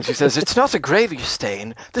 And she says, it's not a gravy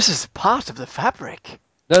stain. This is part of the fabric.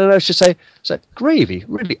 No. She'll say, "Gravy?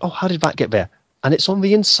 Really? Oh, how did that get there? And it's on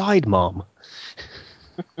the inside, Mom."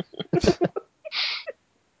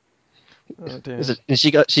 Oh, dear. And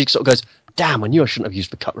she sort of goes, "Damn, I knew I shouldn't have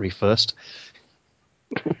used the cutlery first."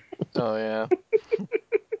 Oh, yeah.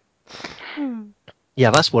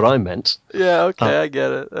 Yeah, that's what I meant. Yeah, okay, I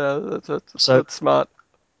get it. So- That's smart.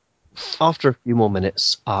 After a few more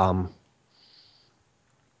minutes, an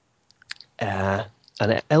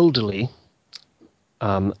elderly,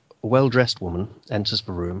 well-dressed woman enters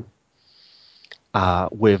the room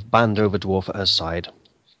with Bandover Dwarf at her side,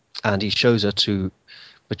 and he shows her to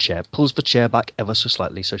the chair, pulls the chair back ever so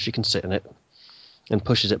slightly so she can sit in it, and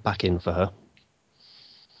pushes it back in for her.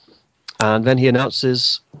 And then he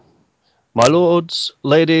announces, "My lords,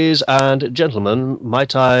 ladies, and gentlemen,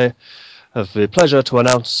 might I have the pleasure to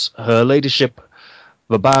announce Her Ladyship,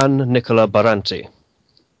 the Ban Nicola Baranti."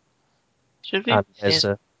 Should we And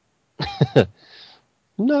stand?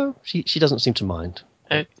 No, she doesn't seem to mind.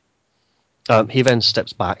 Okay. He then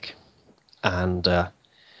steps back and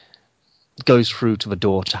goes through to the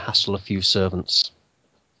door to hassle a few servants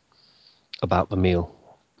about the meal.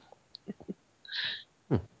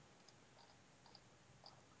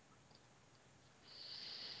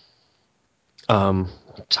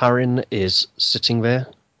 Tarin is sitting there,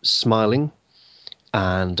 smiling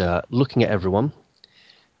and looking at everyone.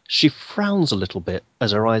 She frowns a little bit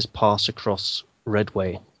as her eyes pass across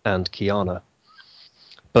Redway and Kiana,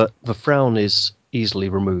 but the frown is easily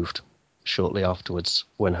removed shortly afterwards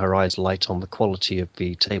when her eyes light on the quality of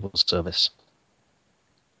the table service.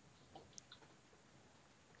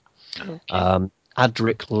 Okay.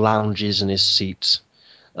 Adric lounges in his seat,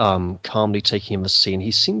 calmly taking in the scene.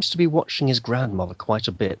 He seems to be watching his grandmother quite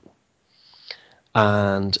a bit.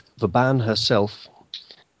 And the Ban herself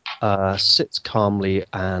sits calmly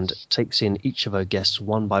and takes in each of her guests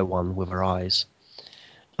one by one with her eyes,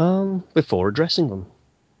 before addressing them.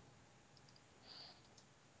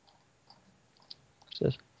 She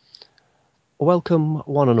says, "Welcome,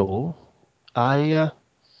 one and all.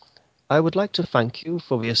 I would like to thank you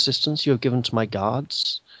for the assistance you have given to my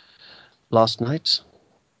guards last night.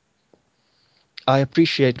 I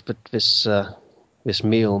appreciate that this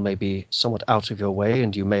meal may be somewhat out of your way,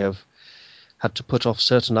 and you may have had to put off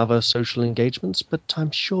certain other social engagements, but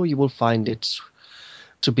I'm sure you will find it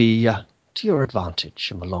to be to your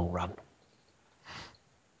advantage in the long run."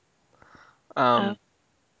 No,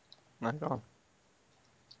 go on.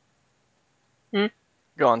 Hmm?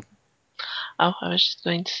 Go on. Oh, I was just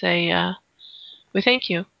going to say, we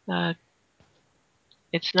thank you.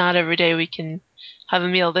 It's not every day we can have a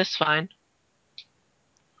meal this fine.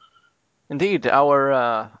 Indeed,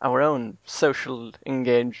 our own social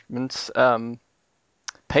engagements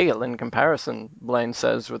pale in comparison, Blaine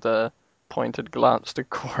says with a pointed glance to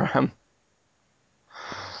Coram.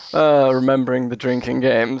 Remembering the drinking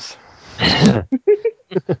games.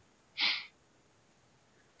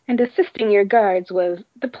 And assisting your guards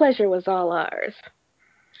the pleasure was all ours.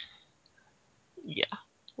 Yeah.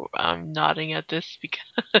 I'm nodding at this because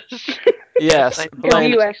Yes, I Because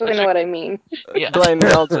Blaine. you actually know what I mean. Yeah. Blaine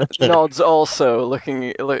nods also, looking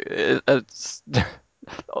at the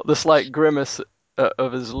slight grimace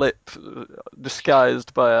of his lip,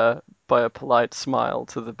 disguised by a polite smile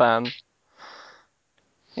to the Ban.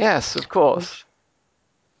 Yes, of course.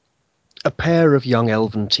 A pair of young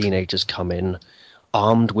elven teenagers come in,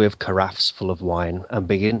 armed with carafes full of wine, and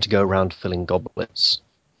begin to go round filling goblets,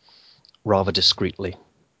 rather discreetly.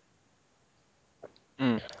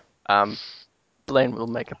 Blaine will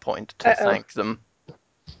make a point to Uh-oh. thank them.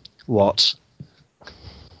 What?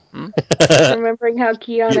 Remembering how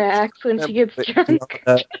Kiana acts when she gets drunk.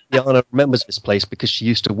 Yana remembers this place because she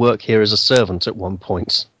used to work here as a servant at one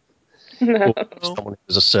point. No. Or someone who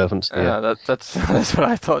was a servant here. That's that's what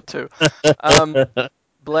I thought too.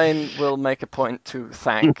 Blaine will make a point to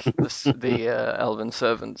thank the elven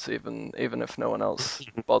servants, even if no one else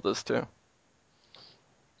bothers to.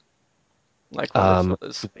 Like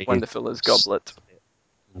when they fill his goblet.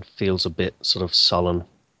 And feels a bit sort of sullen.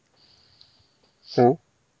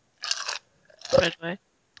 Redway.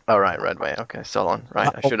 Oh right, Redway. Okay, Solon.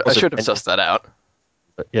 Right, That I was should have intended, sussed that out.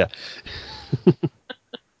 but yeah.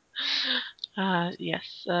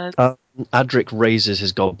 Yes. Adric raises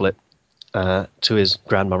his goblet to his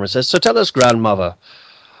grandmother and says, "So tell us, grandmother,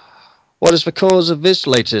 what is the cause of this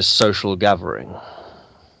latest social gathering?"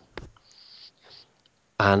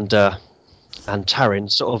 And Tarin,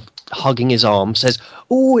 sort of hugging his arm, says,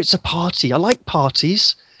 "Oh, it's a party. I like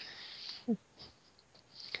parties."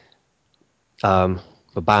 The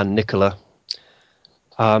band Nicola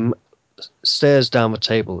stares down the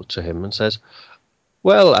table to him and says,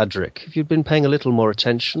 "Well, Adric, if you'd been paying a little more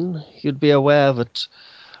attention, you'd be aware that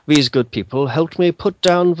these good people helped me put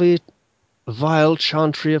down the vile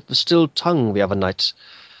chantry of the still tongue the other night."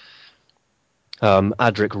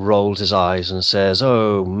 Adric rolls his eyes and says,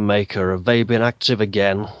 "Oh, Maker, have they been active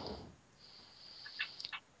again?"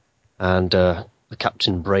 And the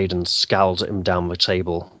Captain Braden scowls at him down the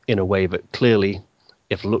table in a way that clearly,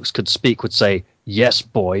 if looks could speak, would say, "Yes,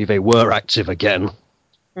 boy, they were active again."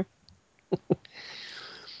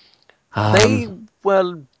 They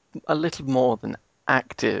were a little more than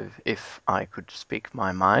active, if I could speak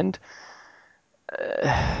my mind.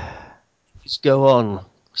 "Please go on,"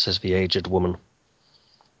 says the aged woman.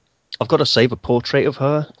 I've got to save a portrait of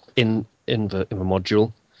her in the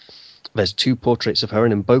module. There's two portraits of her,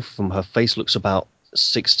 and in both of them, her face looks about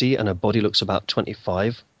 60 and her body looks about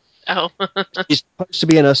 25. Oh. She's supposed to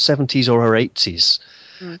be in her 70s or her 80s.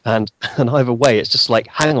 And either way, it's just like,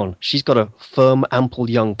 hang on, she's got a firm, ample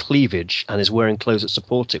young cleavage and is wearing clothes that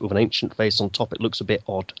support it with an ancient face on top. It looks a bit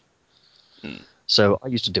odd. So I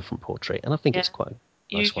used a different portrait, and I think it's quite a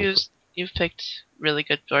nice one. You've picked really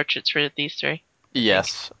good portraits for these three.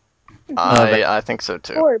 Yes, They I think so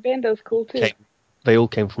too. Or Bando's cool too. they all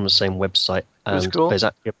came from the same website, Who's and cool? there's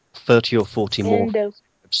actually 30 or 40 more Bando.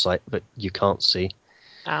 sight that you can't see.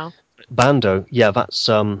 Oh. Bando, yeah, that's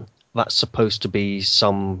supposed to be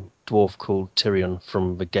some dwarf called Tyrion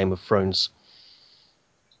from the Game of Thrones.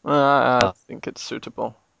 I think it's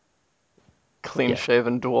suitable.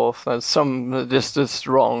 Clean-shaven dwarf. There's some just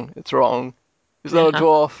wrong. It's wrong. He's not a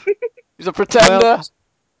dwarf. He's a pretender. Well,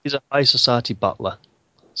 he's a high society butler,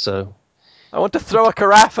 so I want to throw a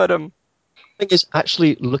carafe at him. the thing is,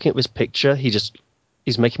 actually, looking at this picture, he's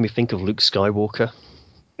making me think of Luke Skywalker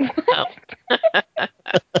Oh.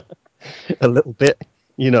 a little bit.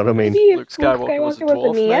 You know what I mean? Maybe Luke if Luke Skywalker was a Skywalker was dwarf,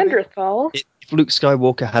 a maybe? Neanderthal. If Luke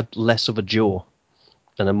Skywalker had less of a jaw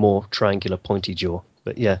and a more triangular, pointy jaw,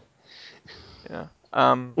 but yeah. Yeah.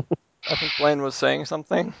 I think Blaine was saying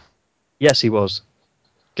something. Yes, he was.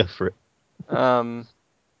 Go for it.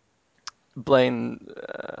 Blaine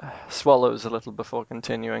swallows a little before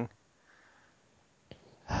continuing.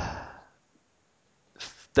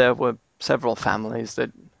 There were several families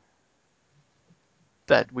that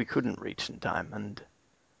we couldn't reach in time, and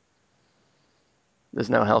there's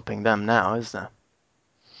no helping them now, is there?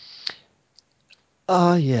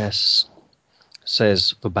 Ah, yes,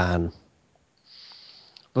 says Vaban.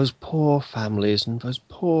 Those poor families and those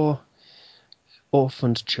poor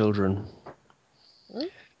orphaned children. Hmm?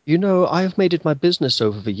 You know, I have made it my business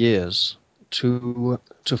over the years to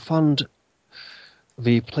fund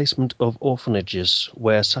the placement of orphanages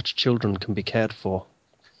where such children can be cared for.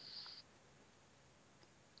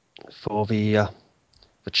 For the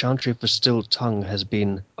Chantry of the Still Tongue has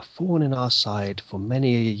been a thorn in our side for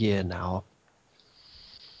many a year now.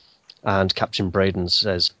 And Captain Braden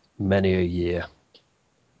says, many a year.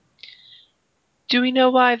 Do we know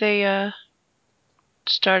why they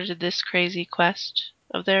started this crazy quest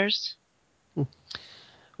of theirs?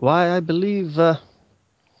 Why, I believe the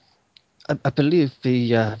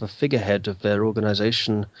figurehead of their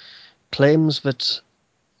organization claims that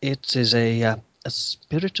it is a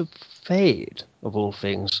spirit of fade, of all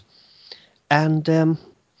things, and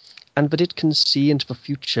that it can see into the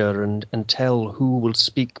future and tell who will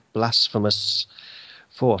speak blasphemous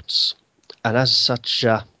thoughts, and as such,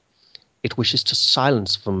 it wishes to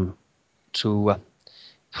silence them, to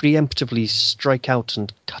preemptively strike out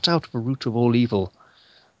and cut out the root of all evil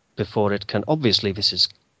before it can. Obviously, this is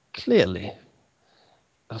clearly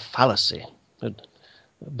a fallacy, a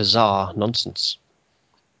bizarre nonsense.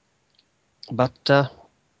 But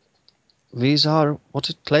these are what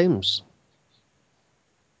it claims.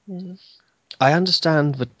 Mm. I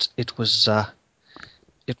understand that it was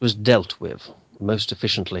dealt with most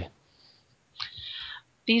efficiently.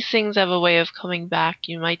 These things have a way of coming back.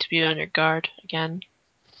 You might be on your guard again.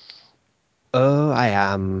 Oh, I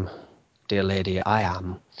am, dear lady, I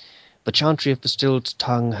am. The Chantry of the Stilled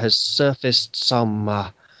Tongue has surfaced some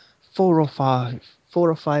 4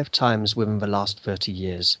 or 5 times within the last 30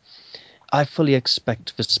 years. I fully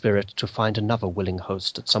expect the spirit to find another willing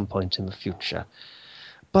host at some point in the future,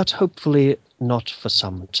 but hopefully not for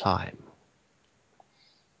some time.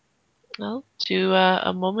 Well, to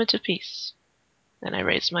a moment of peace. And I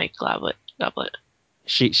raise my goblet.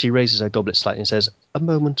 She raises her goblet slightly and says, "A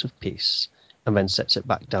moment of peace," and then sets it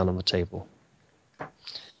back down on the table.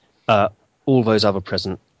 All those other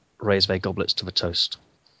present raise their goblets to the toast.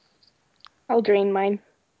 I'll drain mine.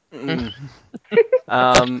 Mm.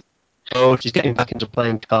 Oh, she's getting back into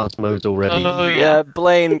playing cards mode already. Oh, Yeah,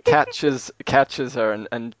 Blaine catches her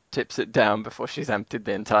and tips it down before she's emptied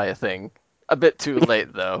the entire thing. A bit too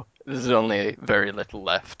late, though. There's only very little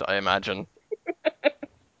left, I imagine.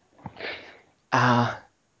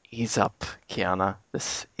 Ease up, Kiana.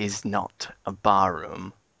 This is not a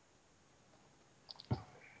barroom.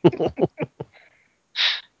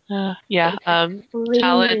 Yeah.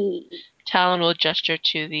 Really? Talon will gesture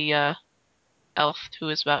to the elf who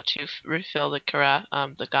is about to refill the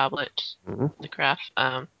the goblet, Mhm. the carafe.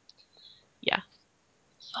 Yeah.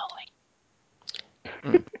 Slowly.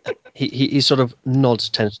 He sort of nods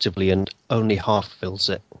tentatively and only half fills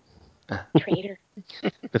it Traitor.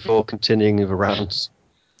 before continuing the rounds.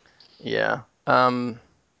 Yeah. I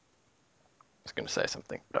was going to say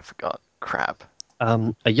something, but I forgot. Crap.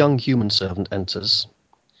 A young human servant enters.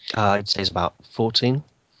 I'd say he's about 14,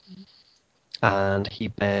 and he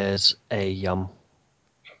bears a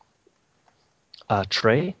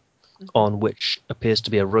tray on which appears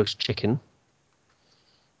to be a roast chicken,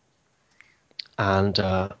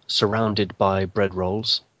 and surrounded by bread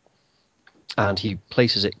rolls. And he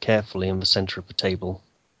places it carefully in the center of the table,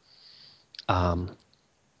 and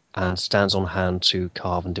stands on hand to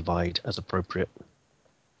carve and divide as appropriate.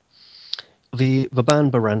 The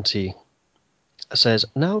Vaban Baranti says,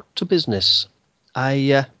 "Now to business.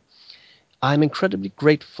 I'm incredibly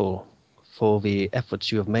grateful for the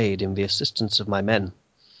efforts you have made in the assistance of my men.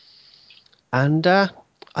 And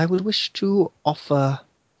I would wish to offer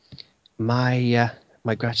my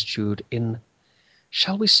gratitude in,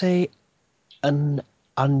 shall we say, an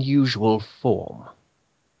unusual form.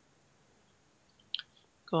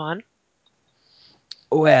 Go on.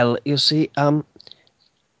 Well, you see,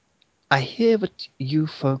 I hear that you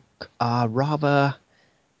folk are rather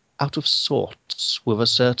out of sorts with a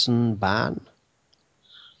certain Ban.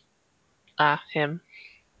 Ah, him.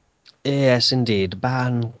 Yes, indeed,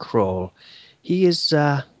 Ban Kroll. He is,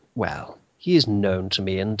 he is known to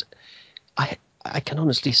me, and I can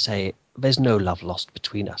honestly say there's no love lost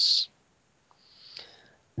between us.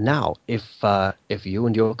 Now, if you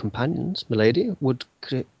and your companions, milady, would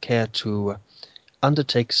care to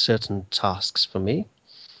undertake certain tasks for me,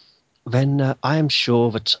 then I am sure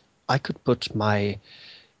that I could put my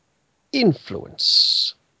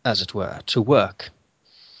influence, as it were, to work.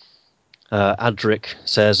 Adric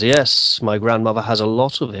says, yes, my grandmother has a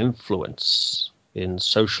lot of influence in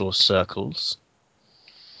social circles.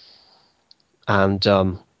 And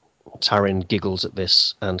Tarin giggles at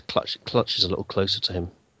this and clutches a little closer to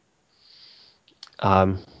him.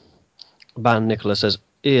 Ban Nicola says,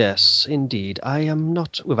 yes, indeed, I am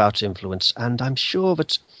not without influence, and I'm sure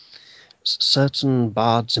that certain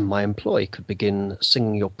bards in my employ could begin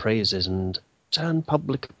singing your praises and turn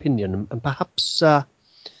public opinion, and perhaps,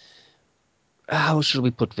 how shall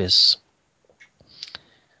we put this?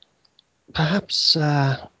 Perhaps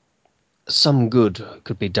some good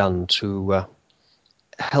could be done to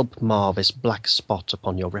help mar this black spot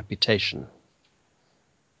upon your reputation.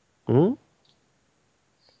 Hmm?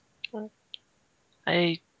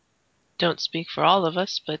 I don't speak for all of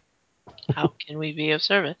us, but how can we be of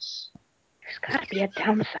service? There's gotta be a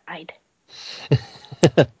downside.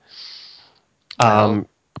 Well,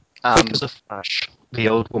 Quick as a flash, the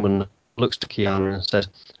old woman looks to Kiana and says,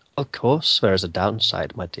 of course there is a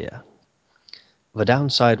downside, my dear. The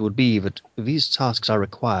downside would be that these tasks I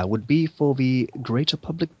require would be for the greater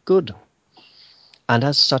public good, and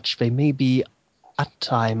as such they may be, at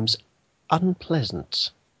times,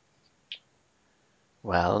 unpleasant.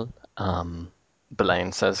 well,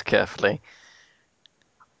 Blaine says carefully,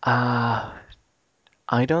 I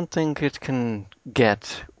don't think it can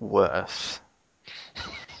get worse.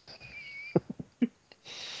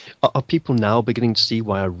 Are people now beginning to see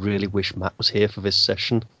why I really wish Matt was here for this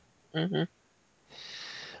session? Mm-hmm.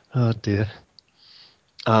 Oh dear.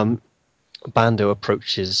 Bando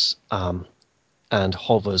approaches and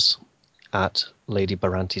hovers at Lady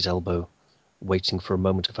Baranti's elbow, waiting for a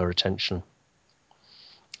moment of her attention.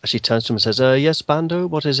 She turns to him and says, yes, Bando,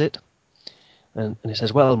 what is it? And he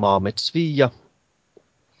says, well, Mom, it's the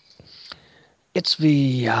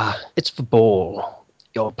ball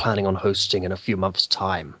you're planning on hosting in a few months'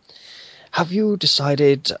 time. Have you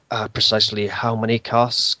decided precisely how many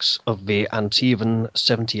casks of the Antivan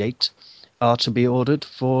 78 are to be ordered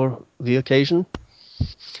for the occasion?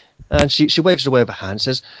 And she waves away with her hand and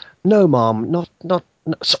says, no, Mom, not,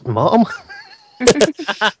 Mom?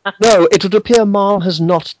 No, it would appear Mom has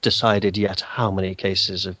not decided yet how many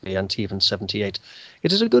cases of the Antivan 78.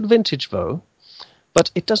 It is a good vintage, though, but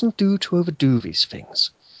it doesn't do to overdo these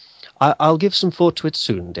things. I'll give some thought to it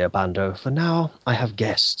soon, dear Bando. For now, I have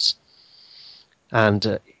guests.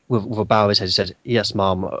 And with a bow of his head, he said, yes,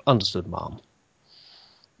 Mom, understood, Mom.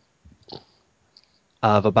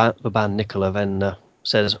 The band Nicola then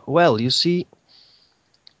says, well, you see,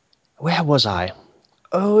 where was I?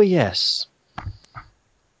 Oh, yes.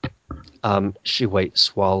 She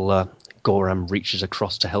waits while Goram reaches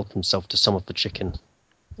across to help himself to some of the chicken.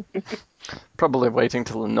 Probably waiting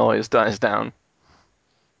till the noise dies down.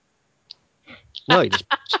 No, he just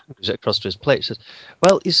moves it across to his plate. He says,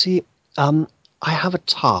 well, you see, I have a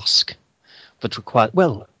task that requires,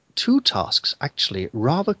 well, two tasks, actually.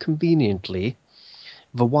 Rather conveniently,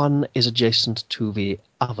 the one is adjacent to the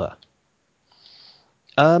other.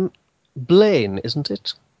 Blaine, isn't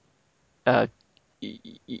it?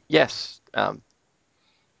 Yes,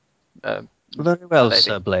 Very well, lady.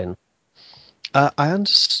 Sir Blaine. I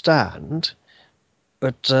understand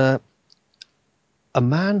that a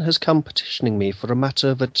man has come petitioning me for a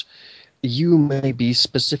matter that you may be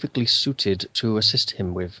specifically suited to assist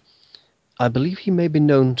him with. I believe he may be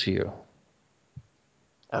known to you.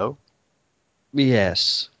 Oh,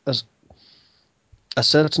 Yes, as a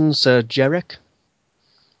certain Sir Jerrick.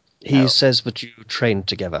 He oh, says that you trained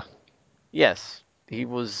together. yes. He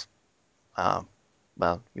was,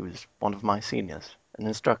 he was one of my seniors, an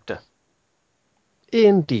instructor.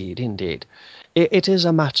 Indeed, indeed. It is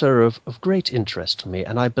a matter of great interest to me,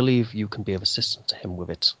 and I believe you can be of assistance to him with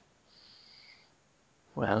it.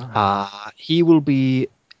 Well, He will be,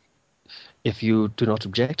 if you do not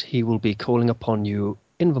object, he will be calling upon you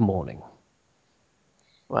in the morning.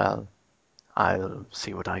 well, I'll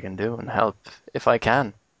see what I can do and help if I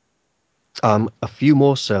can. A few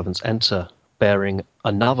more servants enter, bearing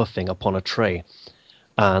another thing upon a tray,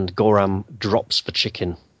 and Goram drops the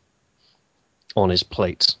chicken on his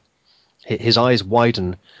plate. His eyes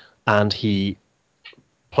widen, and he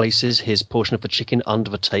places his portion of the chicken under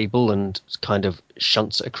the table and kind of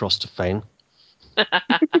shunts it across to Fane.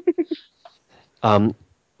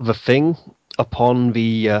 The thing upon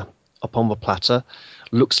the platter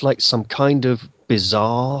looks like some kind of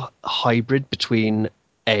bizarre hybrid between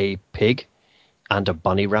a pig and a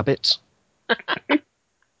bunny rabbit.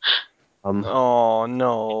 Oh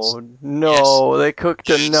no, Yes. no! They cooked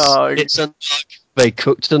a nug. It's a nug. They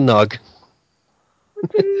cooked a nug.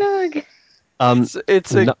 What's a nug?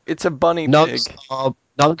 It's a bunny Nugs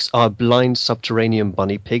pig. are blind subterranean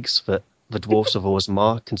bunny pigs that the dwarfs of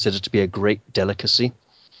Orzammar consider to be a great delicacy.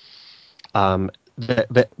 One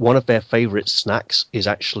of their favourite snacks is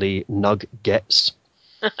actually nug gets,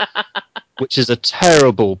 which is a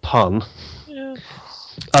terrible pun. Yeah.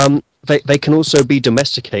 They can also be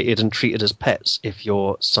domesticated and treated as pets if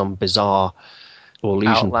you're some bizarre or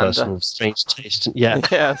lesion person Outlander. with strange taste. Yeah,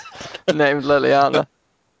 Yes, named Liliana.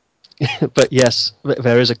 but yes,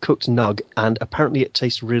 there is a cooked nug, and apparently it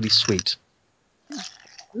tastes really sweet.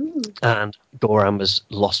 Ooh. And Goram has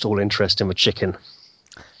lost all interest in the chicken.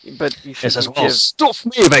 But you He says, shouldn't "Well, give. stuff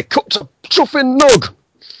me, they cooked a chuffing nug!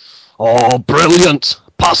 Oh, brilliant!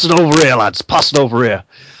 Pass it over here, lads, pass it over here."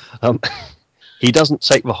 Um, he doesn't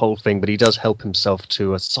take the whole thing, but he does help himself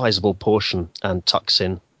to a sizable portion and tucks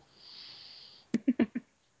in.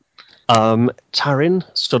 Tarin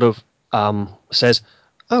sort of says,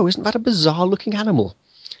 "Oh, isn't that a bizarre-looking animal?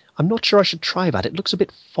 I'm not sure I should try that. It looks a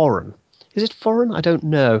bit foreign. Is it foreign? I don't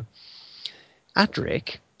know.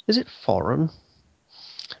 Adric, is it foreign?"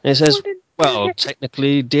 And he says, "Well,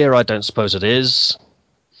 technically, dear, I don't suppose it is.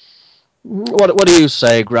 What do you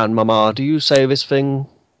say, Grandmama? Do you say this thing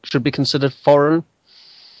should be considered foreign?"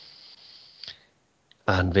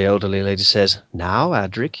 And the elderly lady says, "Now,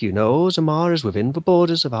 Adric, you know Zamar is within the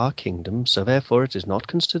borders of our kingdom, so therefore it is not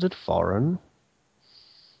considered foreign."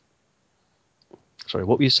 Sorry,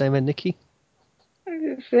 what were you saying there, Nikki?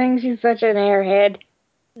 Saying she's such an airhead.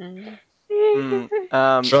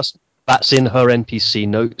 Mm. Trust, that's in her NPC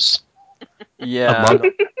notes. Yeah.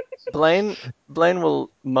 Blaine will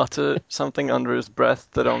mutter something under his breath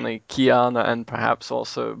that only Kiana and perhaps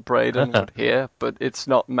also Brayden would hear, but it's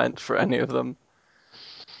not meant for any of them.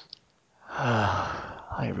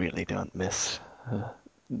 I really don't miss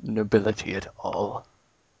nobility at all.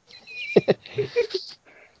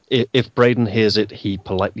 If Braden hears it, he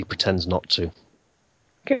politely pretends not to.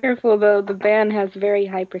 Careful though, the band has very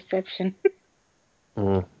high perception.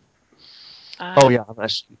 Mm. Uh, Oh yeah,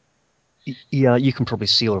 yeah, you can probably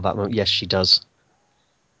see all of that moment. Yes, she does.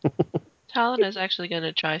 Talon is actually going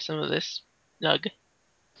to try some of this nug.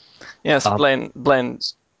 Yes, Blaine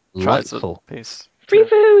tries a Delightful. piece. Free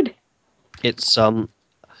food!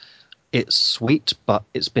 It's sweet, but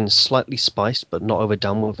it's been slightly spiced, but not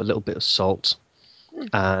overdone with a little bit of salt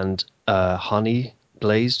and honey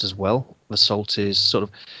glazed as well. The salt is sort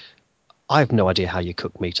of. I have no idea how you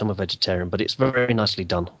cook meat. I'm a vegetarian, but it's very nicely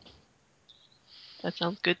done. That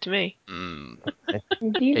sounds good to me.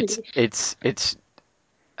 It's Delish. it's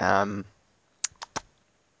um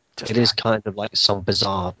just It is kind of like some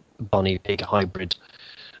bizarre bunny pig hybrid.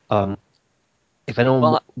 If anyone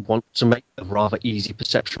well, wants to make a rather easy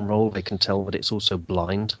perception roll, they can tell that it's also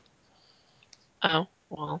blind. Oh,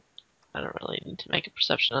 well, I don't really need to make a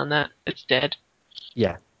perception on that. It's dead.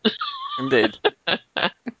 Yeah. indeed.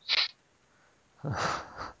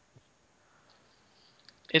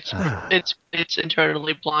 It's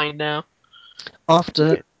internally blind now.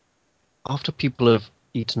 After people have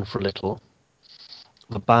eaten for a little,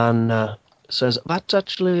 the ban says that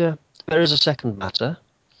actually there is a second matter.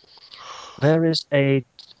 There is a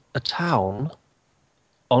town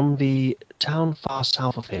on the town far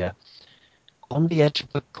south of here, on the edge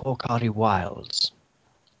of the Korkari Wilds.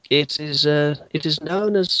 It is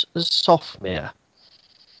known as Softmere.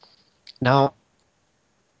 Now,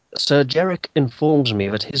 Sir Jerick informs me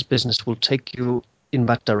that his business will take you in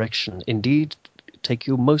that direction. Indeed, take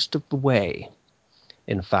you most of the way.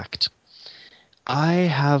 In fact, I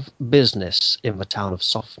have business in the town of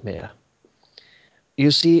Softmere.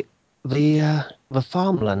 You see, the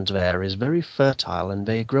farmland there is very fertile, and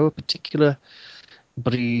they grow a particular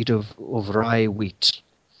breed of rye wheat,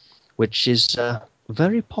 which is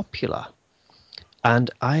very popular.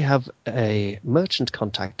 And I have a merchant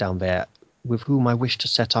contact down there with whom I wish to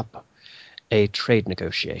set up a trade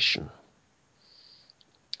negotiation.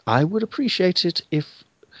 I would appreciate it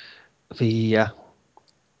the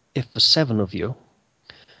if the 7 of you,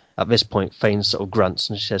 at this point Fane sort of grunts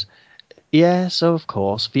and she says, yes, of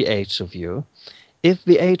course, the 8 of you, if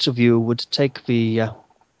the 8 of you would take the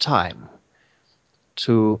time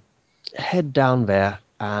to head down there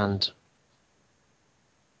and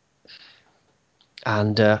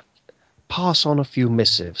pass on a few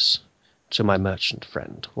missives to my merchant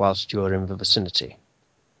friend whilst you are in the vicinity.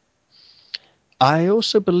 I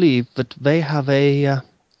also believe that they have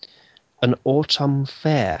an autumn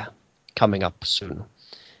fair coming up soon,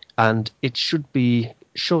 and it should be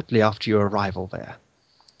shortly after your arrival there,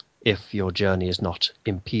 if your journey is not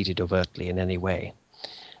impeded overtly in any way.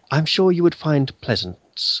 I'm sure you would find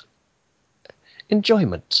pleasant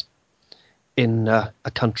enjoyment in a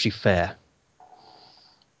country fair.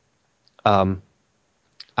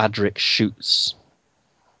 Adric shoots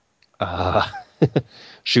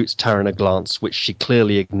shoots Taryn a glance, which she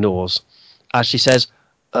clearly ignores, as she says,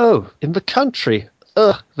 oh, in the country?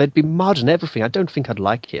 Ugh, there'd be mud and everything. I don't think I'd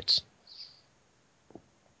like it.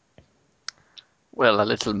 Well, a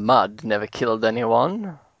little mud never killed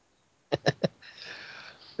anyone.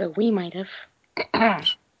 But we might have.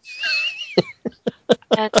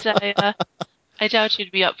 And I doubt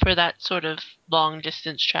you'd be up for that sort of long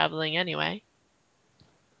distance traveling anyway.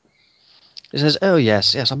 He says, oh,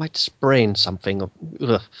 yes, I might sprain something.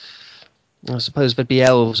 Ugh. I suppose there'd be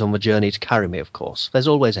elves on the journey to carry me, of course. There's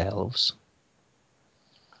always elves.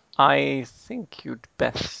 I think you'd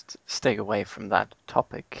best stay away from that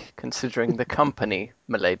topic, considering the company,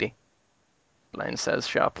 milady, Blaine says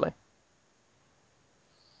sharply.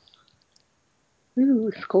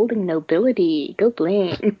 Ooh, scolding nobility. Go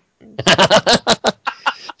Blaine.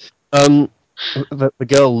 The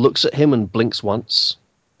girl looks at him and blinks once,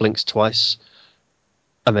 blinks twice,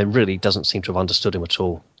 and then really doesn't seem to have understood him at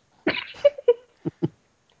all.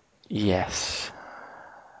 Yes.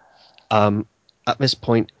 At this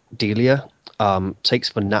point, Delia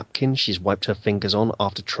takes the napkin she's wiped her fingers on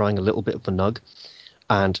after trying a little bit of the nug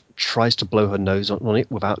and tries to blow her nose on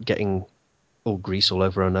it without getting all grease all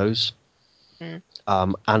over her nose.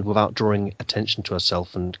 And without drawing attention to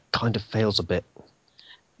herself, and kind of fails a bit.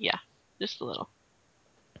 Yeah, just a little.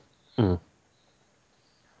 Mm.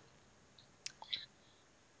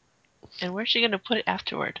 And where's she going to put it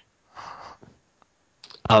afterward?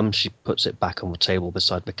 She puts it back on the table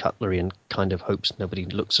beside the cutlery and kind of hopes nobody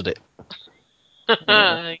looks at it.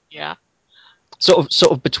 Yeah.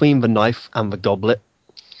 Sort of between the knife and the goblet,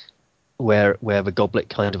 where the goblet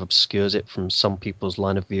kind of obscures it from some people's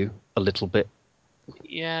line of view a little bit.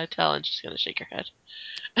 Yeah, Talon's just going to shake her head.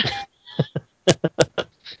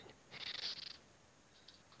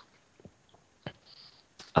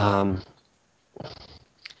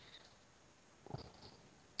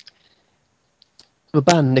 The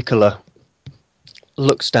band Nicola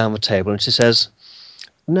looks down the table and she says,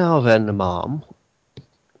 now then, ma'am.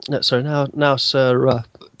 No, sorry, now, Sir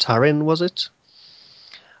Tarin, was it?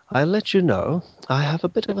 I'll let you know, I have a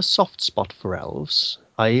bit of a soft spot for elves.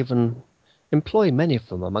 I even employ many of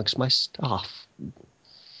them amongst my staff.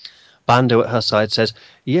 Bando at her side says,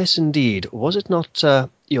 yes, indeed. Was it not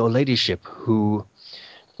your ladyship who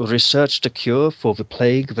researched a cure for the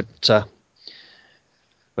plague that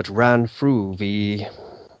ran through the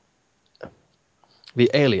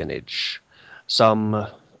alienage some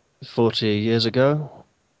 40 years ago?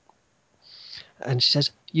 And she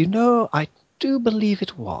says, you know, I do believe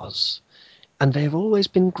it was, and they have always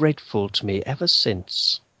been grateful to me ever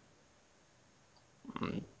since.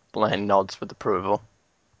 Blaine nods with approval.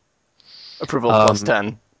 Approval plus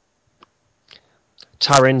 10.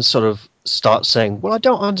 Tarin sort of starts saying, well, I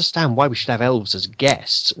don't understand why we should have elves as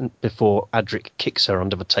guests, before Adric kicks her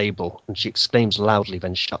under the table, and she exclaims loudly,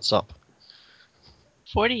 then shuts up.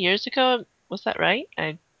 40 years ago? Was that right?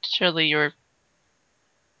 Surely you were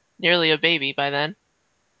nearly a baby by then.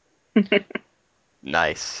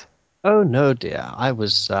 Nice. Oh, no, dear. I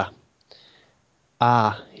was,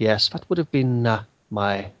 yes, that would have been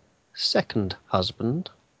my second husband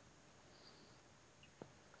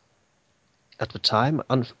at the time.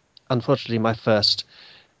 Unfortunately, my first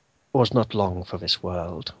was not long for this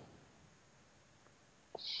world.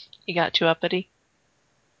 You got too uppity?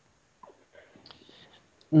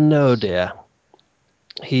 No, dear.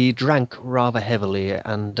 He drank rather heavily,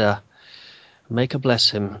 and, make a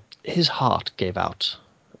bless him, his heart gave out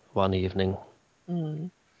one evening.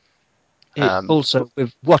 It also,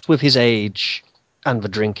 with his age and the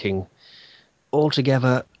drinking,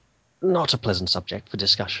 altogether not a pleasant subject for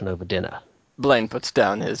discussion over dinner. Blaine puts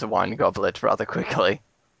down his wine goblet rather quickly.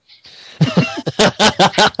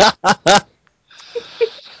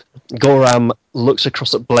 Goram looks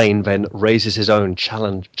across at Blaine, then raises his own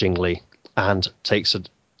challengingly and takes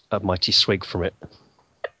a mighty swig from it.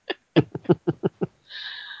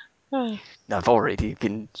 I've already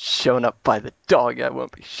been shown up by the dog. I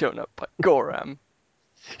won't be shown up by Goram.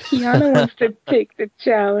 Kiana wants to take the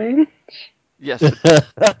challenge. Yes,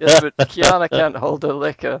 but Kiana can't hold her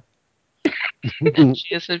liquor.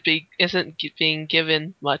 She isn't being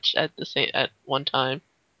given much at one time.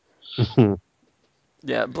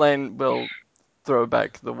 Yeah, Blaine will throw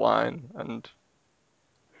back the wine and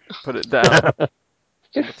put it down on the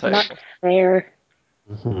Just not table. fair.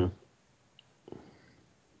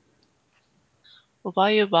 We'll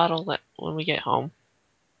buy you a bottle when we get home.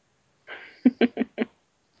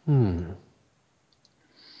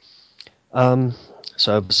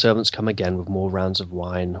 So the servants come again with more rounds of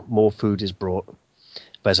wine. More food is brought.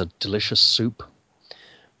 There's a delicious soup.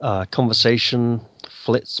 Conversation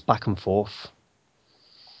flits back and forth.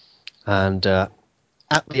 And at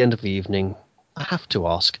the end of the evening, I have to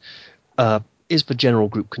ask, is the general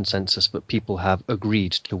group consensus that people have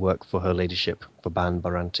agreed to work for her ladyship, for Ban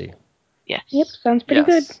Baranti? Yes. Yep, sounds pretty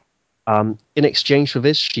good. In exchange for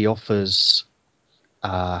this, she offers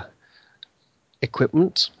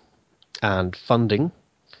equipment and funding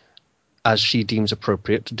as she deems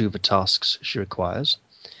appropriate to do the tasks she requires.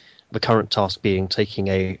 The current task being taking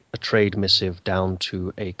a trade missive down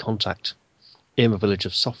to a contact in the village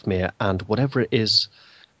of Softmere and whatever it is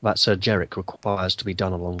that Sir Jerick requires to be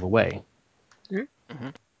done along the way.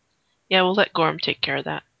 Yeah, we'll let Gorm take care of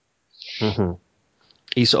that.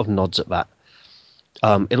 He sort of nods at that.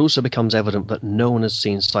 It also becomes evident that no one has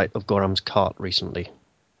seen sight of Goram's cart recently.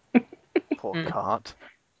 Poor cart.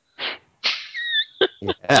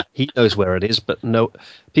 Yeah, he knows where it is, but no,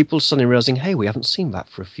 people suddenly realizing, hey, we haven't seen that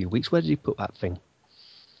for a few weeks. Where did he put that thing?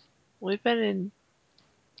 We've been in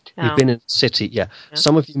town. You've been in the city, yeah.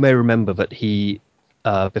 Some of you may remember that he,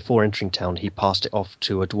 before entering town, he passed it off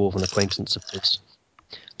to a dwarven acquaintance of his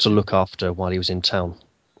to look after while he was in town.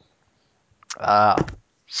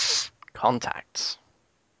 Contacts.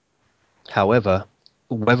 However,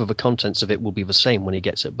 whether the contents of it will be the same when he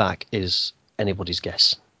gets it back is anybody's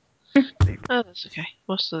guess. Oh, that's okay.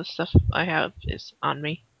 Most of the stuff I have is on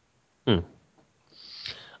me.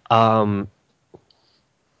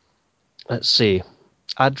 Let's see.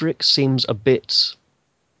 Adric seems a bit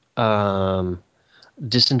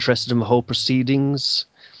disinterested in the whole proceedings.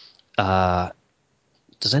 Does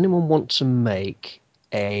anyone want to make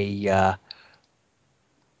a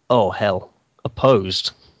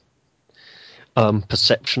opposed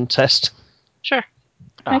perception test? Sure.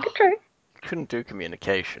 I could try. Couldn't do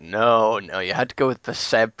communication. No, you had to go with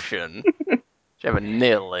perception. You have a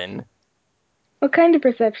nil in. What kind of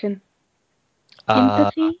perception?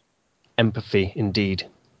 Empathy? Empathy, indeed.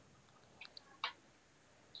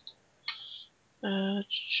 Try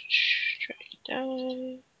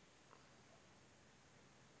die.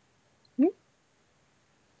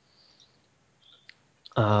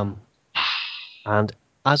 And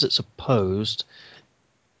as it's opposed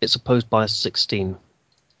by a 16.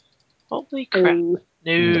 Holy crap. Oh.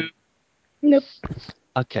 No. Nope.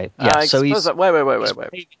 Okay, yeah, so he's... Wait.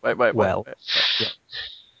 Well,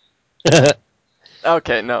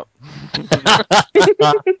 Okay, no.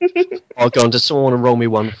 I'll go on. Does someone want to roll me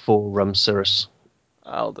one for Cirrus?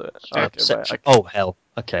 I'll do it. Sure. Okay, Perception. wait. Oh, hell.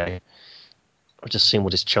 Okay. I've just seen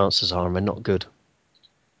what his chances are, and they're not good.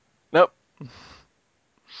 Nope.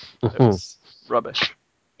 It was rubbish.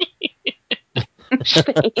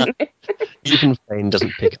 Even Fane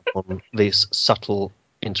doesn't pick up on these subtle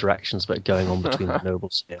interactions that are going on between the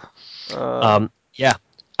nobles here. Yeah,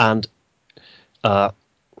 and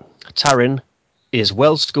Tarin is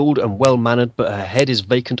well-schooled and well-mannered, but her head is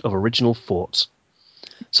vacant of original thoughts.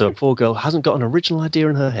 So a poor girl hasn't got an original idea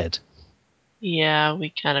in her head. Yeah, we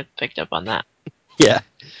kind of picked up on that. Yeah,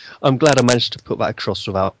 I'm glad I managed to put that across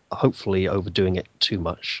without hopefully overdoing it too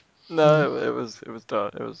much. No, it was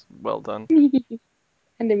done. It was well done.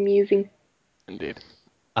 And amusing. Indeed.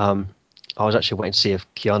 I was actually waiting to see if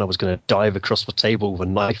Kiana was going to dive across the table with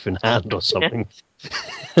a knife in hand or something.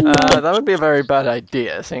 That would be a very bad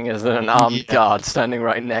idea, seeing as there's an armed guard standing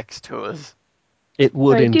right next to us. It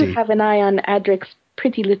would I indeed. do have an eye on Adric's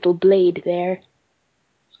pretty little blade there.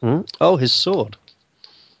 Oh, his sword.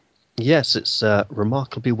 Yes, it's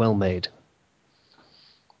remarkably well made.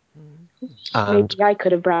 And Maybe I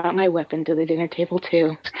could have brought my weapon to the dinner table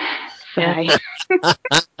too. Sigh.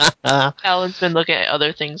 Alan's been looking at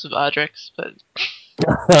other things with Audrix, but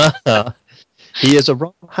he is a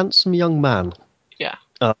rather handsome young man. yeah.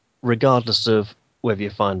 Regardless of whether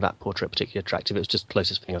you find that portrait particularly attractive, it's just the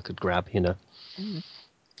closest thing I could grab, you know. Mm.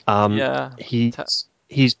 Yeah.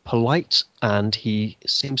 He's polite and he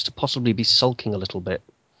seems to possibly be sulking a little bit.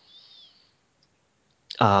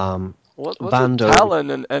 What's with Vando.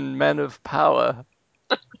 Talon and men of power?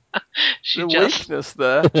 She The just. weakness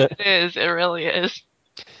there. It is. It really is.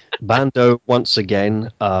 Bando once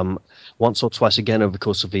again, once or twice again over the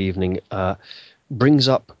course of the evening, brings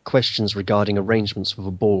up questions regarding arrangements for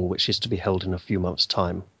the ball, which is to be held in a few months'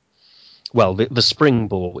 time. Well, the spring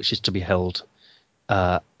ball, which is to be held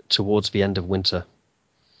towards the end of winter.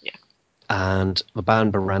 Yeah. And the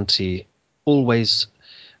Ban Baranti always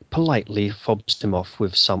politely fobs him off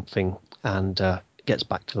with something and gets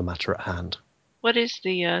back to the matter at hand. What is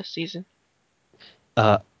the season?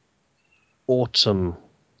 Autumn.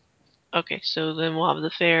 Okay, so then we'll have the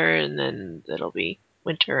fair, and then it'll be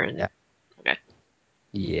winter, and Yeah. okay.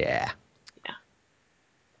 Yeah.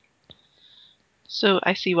 So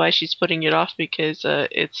I see why she's putting it off because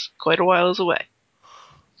it's quite a while away.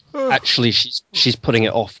 Actually, she's putting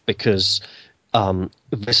it off because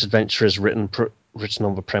this adventure is written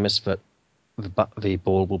on the premise that the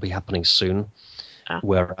ball will be happening soon,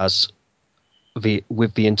 whereas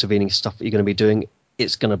with the intervening stuff that you're going to be doing,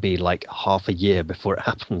 it's going to be like half a year before it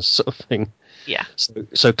happens, sort of thing. Yeah.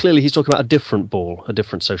 So clearly, he's talking about a different ball, a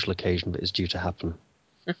different social occasion that is due to happen.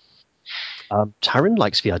 Taryn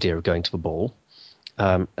likes the idea of going to the ball,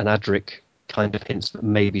 and Adric kind of hints that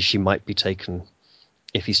maybe she might be taken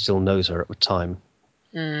if he still knows her at the time.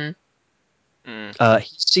 Mm.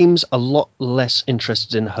 He seems a lot less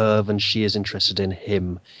interested in her than she is interested in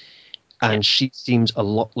him, and she seems a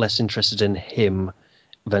lot less interested in him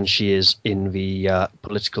than she is in the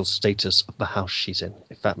political status of the house she's in,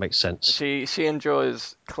 if that makes sense. She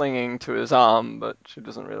enjoys clinging to his arm, but she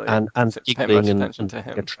doesn't really And pay much giggling attention and to being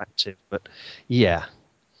him. attractive, but yeah.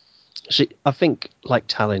 I think, like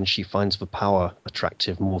Talon, she finds the power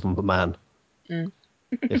attractive more than the man,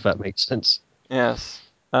 if that makes sense. Yes.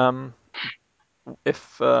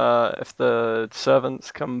 If the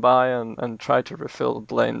servants come by and try to refill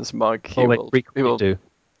Blaine's mug, They frequently do.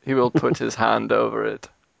 he will put his hand over it.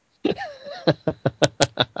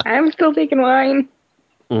 I'm still taking wine.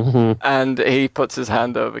 Mm-hmm. And he puts his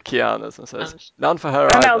hand over Kiana's and says, "None for her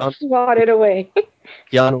And either." I'll swat it away.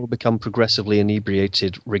 Kiana will become progressively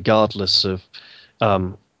inebriated regardless of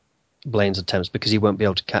Blaine's attempts because he won't be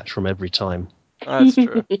able to catch from every time. That's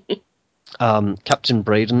true. Captain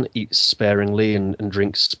Braden eats sparingly and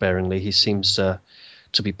drinks sparingly. He seems to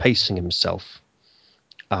be pacing himself.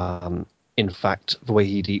 In fact, the way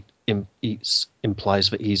he eats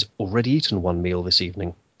implies that he's already eaten one meal this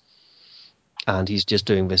evening. And he's just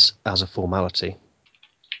doing this as a formality.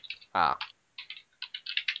 Ah.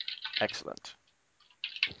 Excellent.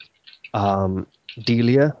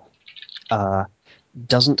 Delia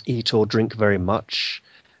doesn't eat or drink very much.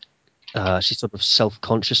 She sort of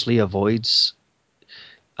self-consciously avoids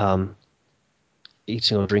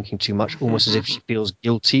eating or drinking too much, almost as if she feels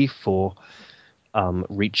guilty for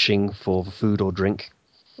reaching for the food or drink.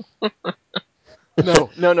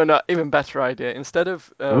 No. Even better idea. Instead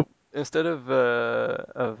of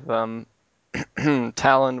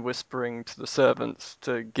Talon whispering to the servants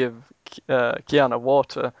to give Kiana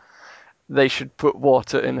water, they should put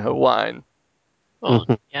water in her wine. Well,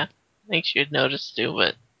 yeah. I think she'd notice too,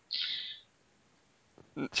 but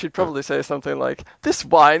She'd probably say something like, "This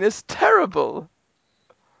wine is terrible."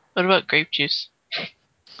 what about grape juice?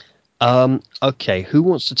 Okay, who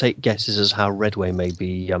wants to take guesses as how Redway may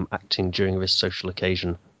be acting during this social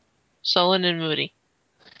occasion? Sullen and moody.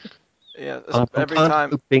 Yeah, I'm every kind of time.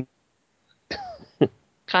 hoping.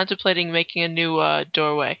 Contemplating making a new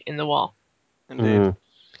doorway in the wall. Indeed.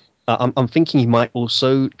 I'm thinking he might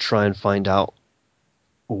also try and find out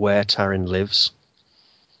where Taryn lives.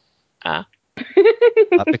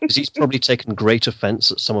 Because he's probably taken great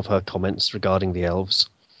offence at some of her comments regarding the elves.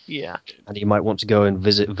 Yeah. And he might want to go and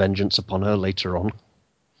visit vengeance upon her later on.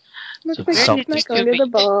 Looks So like where Some- she's did you not going two to the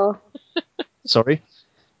meet? ball. Sorry?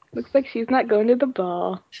 Looks like she's not going to the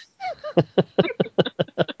ball.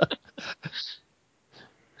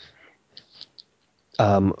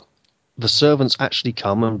 The servants actually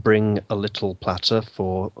come and bring a little platter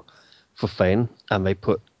for Fane, and they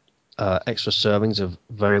put extra servings of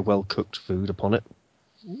very well cooked food upon it.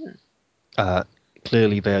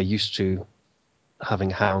 Clearly, they are used to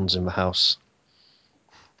having hounds in the house,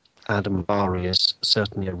 and Mbari is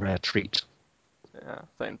certainly a rare treat. Yeah,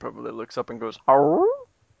 Thane probably looks up and goes, "Arr?"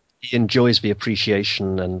 He enjoys the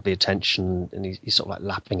appreciation and the attention, and he's sort of like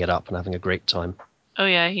lapping it up and having a great time. Oh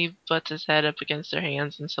yeah, he butts his head up against their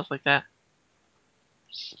hands and stuff like that.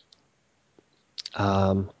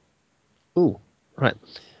 Right.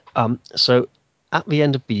 So at the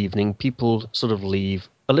end of the evening, people sort of leave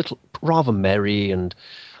a little rather merry and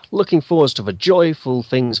looking forward to the joyful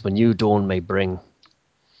things the new dawn may bring.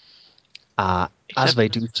 As Except they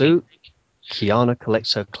for do this so, week. Kiana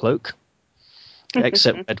collects her cloak,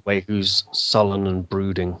 except Redway, who's sullen and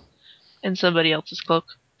brooding. And somebody else's cloak.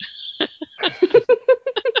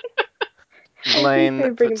 Blaine They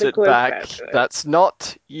bring puts the it cloak back. back to it. That's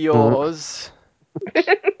not yours.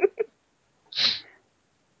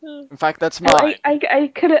 In fact, that's mine. I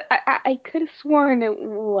could have sworn it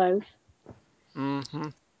was. Mm-hmm.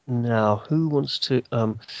 Now, who wants to?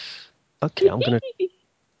 Okay, I'm gonna.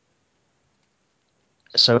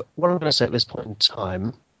 So what I'm gonna say at this point in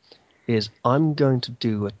time is I'm going to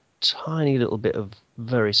do a tiny little bit of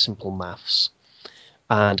very simple maths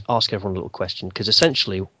and ask everyone a little question, because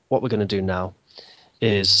essentially what we're going to do now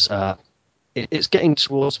is it's getting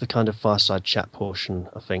towards the kind of fireside chat portion,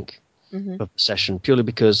 I think, Mm-hmm. of the session, purely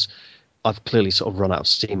because I've clearly sort of run out of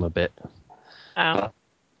steam a bit. Oh.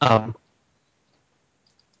 Um,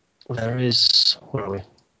 there is, where are we?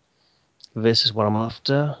 This is what I'm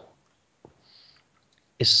after.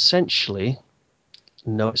 Essentially,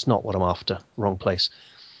 no, it's not what I'm after. Wrong place.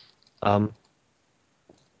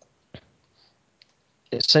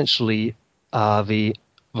 Essentially, the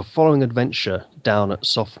following adventure down at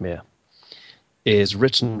Softmere is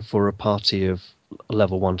written for a party of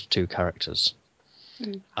level 1 to 2 characters.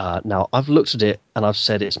 Mm. Now, I've looked at it and I've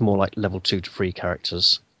said it's more like level 2 to 3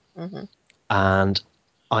 characters. Mm-hmm. And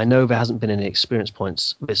I know there hasn't been any experience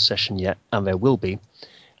points this session yet, and there will be.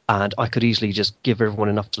 And I could easily just give everyone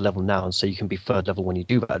enough to level now and say you can be third level when you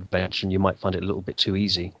do that adventure, and you might find it a little bit too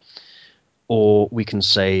easy. Or we can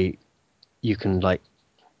say you can like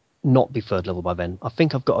not be third level by then. I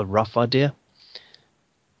think I've got a rough idea.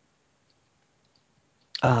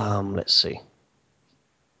 Let's see.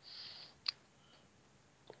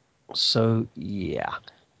 So yeah,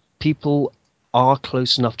 people are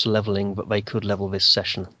close enough to leveling that they could level this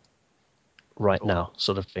session right now,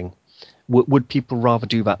 sort of thing. Would people rather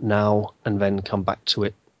do that now and then come back to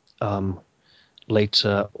it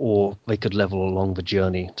later, or they could level along the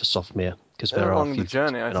journey to Softmere, because there are a Along the few things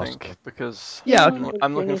journey, I you can ask for. think, because Yeah, No, okay. the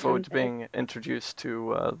I'm looking journey's forward on to there. being introduced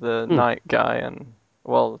to the Hmm. knight guy and,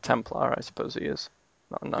 well, Templar, I suppose he is,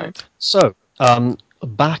 not a knight. So,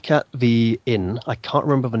 back at the inn, I can't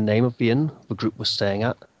remember the name of the inn the group was staying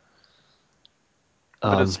at.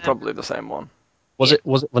 But it's Um, probably the same one. Was Yeah.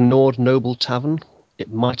 it the Nord Noble Tavern?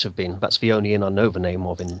 It might have been. That's the only inn I know the name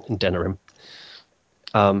of in Denerim.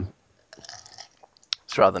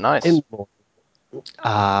 It's rather nice. In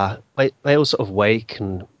they all sort of wake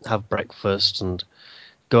and have breakfast and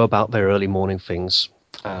go about their early morning things.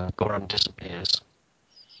 Goran disappears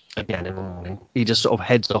again in the morning. He just sort of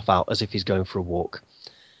heads off out as if he's going for a walk.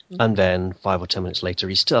 And then 5 or 10 minutes later,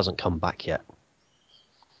 he still hasn't come back yet.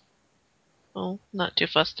 Well, not too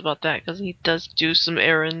fussed about that because he does do some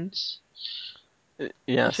errands of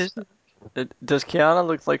Yes. his. Does Kiana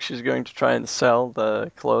look like she's going to try and sell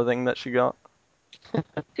the clothing that she got?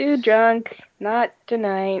 Too drunk. Not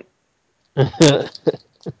tonight.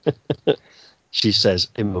 She says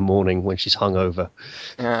in the morning when she's hungover.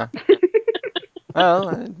 Yeah. Well,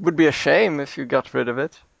 it would be a shame if you got rid of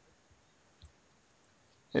it.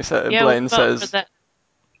 Yeah, what Blaine about for says, that?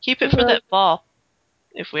 Keep it for Well, that ball,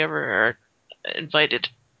 if we ever are invited.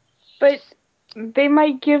 but they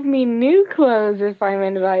might give me new clothes if I'm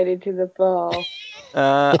invited to the ball.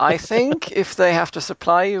 I think if they have to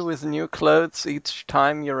supply you with new clothes each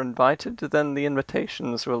time you're invited, then the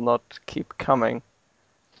invitations will not keep coming.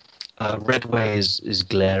 Redway is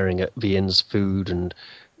glaring at the inn's food and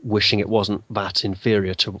wishing it wasn't that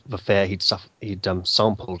inferior to the fare he'd supped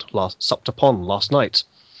upon last night.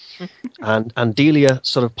 And Delia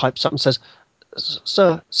sort of pipes up and says,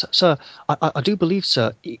 Sir, I do believe,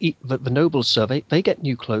 sir, the nobles, sir, they get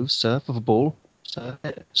new clothes, sir, for the ball,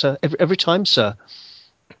 sir, every time, sir.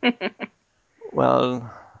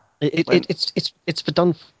 Well, It's the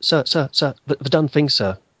done, sir, the done thing,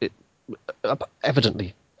 sir.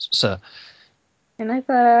 Evidently, sir. And I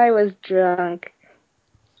thought I was drunk.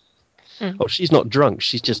 Oh, she's not drunk.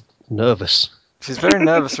 She's just nervous. she's very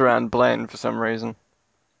nervous around Blaine for some reason.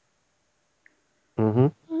 Mm-hmm.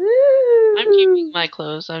 I'm keeping my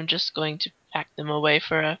clothes. I'm just going to pack them away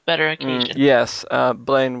for a better occasion. Yes,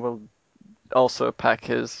 Blaine will also pack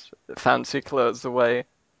his fancy clothes away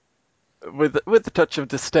with a touch of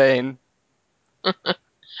disdain.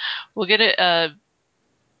 We'll get it.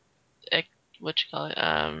 What you call it?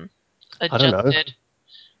 I don't know.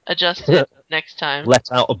 Adjusted next time.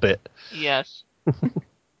 Let out a bit. Yes.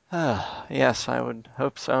 Yes, I would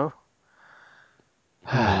hope so.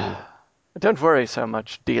 Don't worry so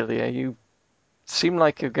much, Delia. You seem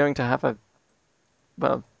like you're going to have a,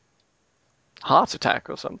 well, heart attack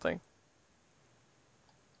or something.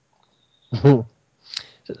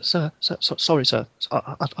 Sir, sorry, sir.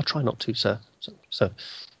 I'll try not to, sir. Sir.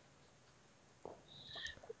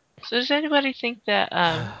 So does anybody think that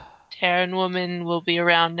Terran woman will be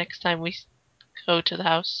around next time we go to the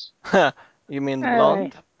house? You mean the Uh,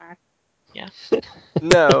 blonde? Yeah.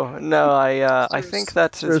 No, I think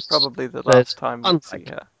that is Sir probably the says last time we'd see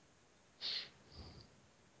unlikely. her.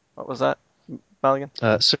 What was that, Maligan?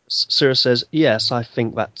 Sir says, yes, I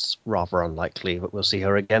think that's rather unlikely, but we'll see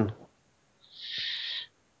her again.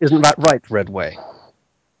 Isn't that right, Redway?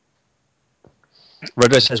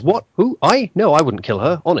 Redway says, what? Who? I? No, I wouldn't kill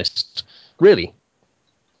her. Honest. Really.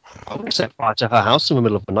 I wouldn't set fire to her house in the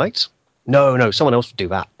middle of the night. No, someone else would do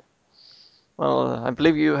that. Well, I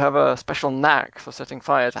believe you have a special knack for setting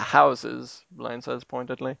fire to houses, Blaine says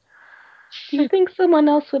pointedly. do you think someone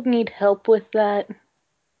else would need help with that?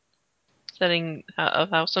 Setting a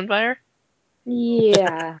house on fire?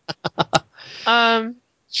 Yeah.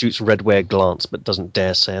 Shoots Redway a glance, but doesn't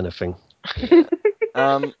dare say anything. Yeah.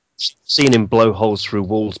 Um, Seen him blow holes through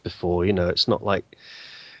walls before, it's not like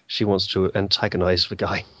she wants to antagonize the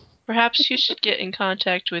guy. Perhaps you should get in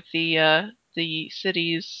contact with the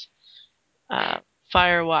city's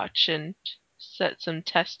fire watch and set some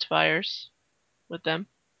test fires with them.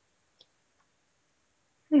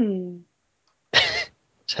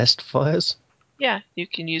 Test fires? Yeah, you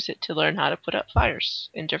can use it to learn how to put out fires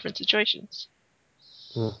in different situations.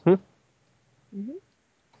 Mm-hmm.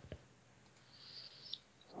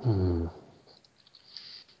 Mm-hmm.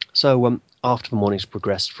 So, after the morning's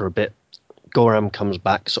progressed for a bit, Goram comes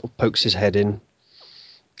back, sort of pokes his head in,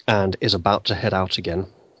 and is about to head out again.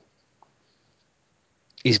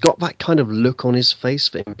 He's got that kind of look on his face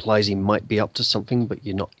that implies he might be up to something, but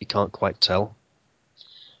you can't quite tell.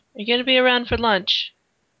 Are you going to be around for lunch?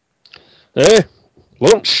 Eh?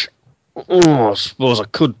 Lunch? I suppose I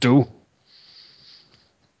could do.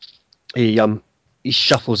 He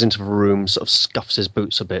shuffles into the room, sort of scuffs his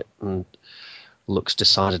boots a bit, and looks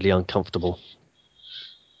decidedly uncomfortable.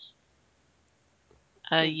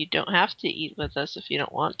 You don't have to eat with us if you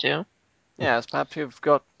don't want to. yes, perhaps you've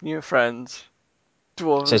got new friends.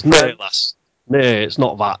 Dwarven Says, nay, friends. lass. Nay, it's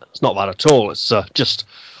not that. It's not that at all. It's just...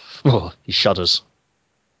 Oh, he shudders.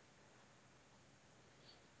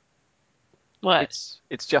 What?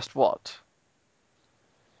 It's just what?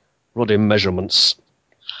 Ruddy measurements.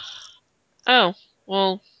 Oh,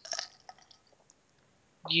 well,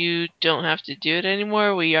 you don't have to do it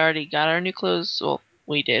anymore. We already got our new clothes. Well,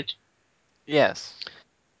 we did. Yes.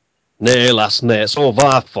 Nay, lass, nay. It's all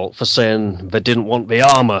their fault for saying they didn't want the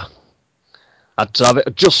armour. Had to have it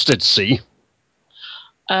adjusted, see?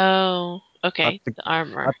 Oh, Had okay, to, the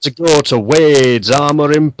armor. had to go to Wade's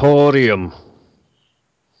Armour Emporium.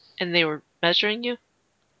 And they were measuring you?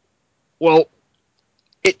 Well,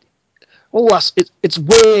 lass, it's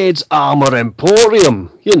Wade's Armour Emporium.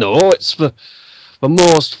 It's the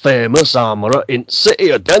most famous armourer in the city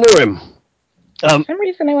of Denerim. For some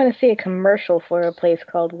reason, I want to see a commercial for a place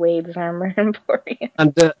called Wade's Armor Emporium.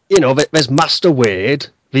 And, there's Master Wade,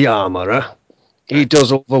 the armourer. He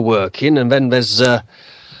does all the working, and then there's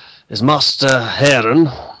Master Heron,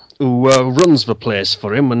 who runs the place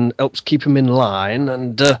for him and helps keep him in line,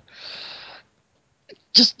 and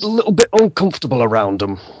just a little bit uncomfortable around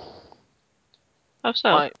him. How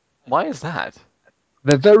so? Why is that?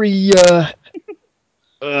 They're very,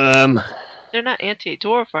 They're not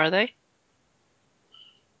anti-dwarf, are they?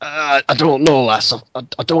 I don't know, lass.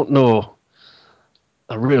 I don't know.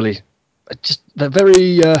 They're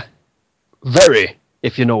very, very,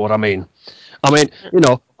 if you know what I mean. I mean,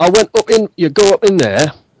 I went up in, you go up in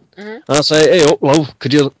there, Mm-hmm. and I say, hey, up, love,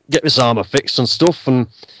 could you get this armour fixed and stuff? And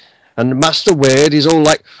Master Wade, he's all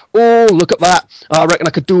like, oh, look at that. I reckon I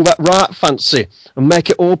could do that right fancy and make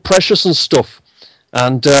it all precious and stuff.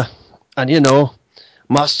 And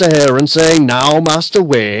Master Heron saying, now, Master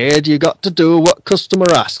Wade, you got to do what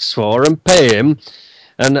customer asks for and pay him.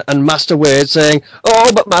 And Master Wade saying,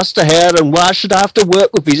 oh, but Master Heron, why should I have to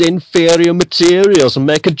work with these inferior materials and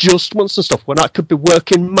make adjustments and stuff when I could be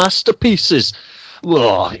working masterpieces?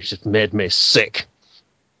 Oh, it just made me sick.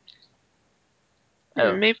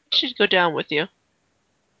 Oh. Maybe we should go down with you.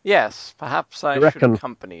 Yes, perhaps I You should reckon?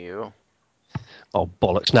 accompany you. Oh,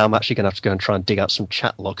 bollocks. Now I'm actually going to have to go and try and dig out some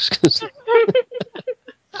chat logs.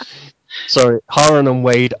 Sorry, Haran and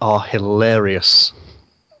Wade are hilarious.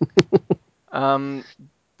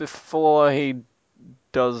 Before he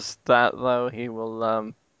does that, though, he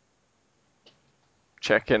will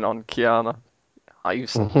check in on Kiana. Are you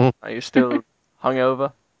Mhm. are you still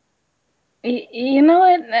hungover? You know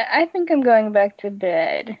what? I think I'm going back to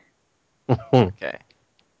bed. Okay.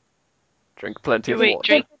 Drink plenty of Wait, water.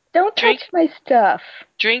 drink. Don't Drink. touch my stuff.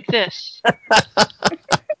 Drink this.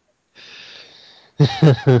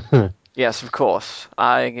 Yes, of course.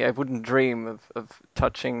 I wouldn't dream of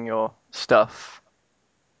touching your stuff,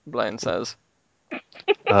 Blaine says.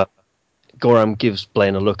 Gorham gives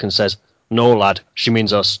Blaine a look and says, "No, lad, she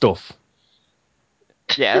means her stuff."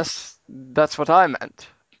 Yes, that's what I meant.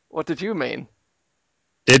 What did you mean?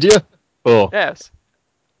 Did you? Oh, Yes.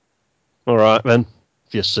 all right then,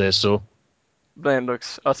 if you say so. Blaine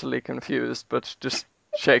looks utterly confused, but just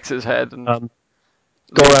shakes his head and Um,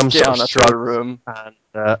 leads Gorham sort of Kiana to her shrugs room.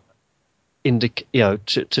 and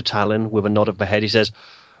to Talon with a nod of the head. He says,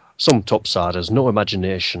 "Some topsiders, no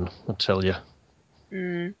imagination, I tell you."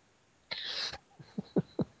 Hmm.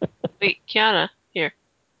 Wait, Kiana, here,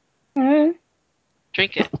 Hmm?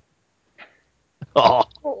 drink it. Oh,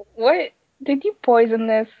 What? Did you poison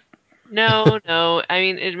this? No, no. I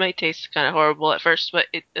mean, it might taste kind of horrible at first, but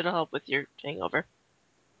it'll help with your hangover.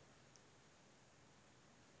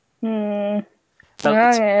 Now,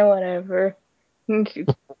 Okay, whatever. She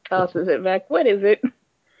tosses it back. What is it?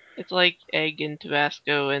 It's like egg and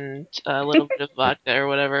Tabasco and a little bit of vodka or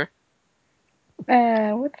whatever.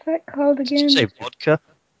 What's that called did you again? say vodka?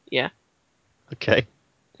 Yeah. Okay.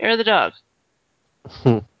 Hair of the dog.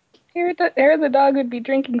 Here, the dog would be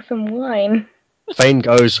drinking some wine. Fane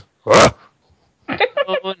goes, "Ugh."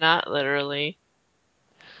 Oh, not literally.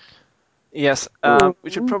 yes, we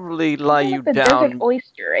should Ooh. probably lie you The desert down,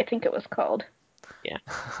 oyster, I think it was called.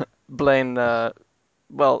 Blaine.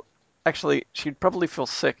 Well, actually, she'd probably feel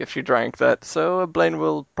sick if she drank that, so Blaine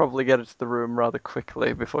will probably get her to the room rather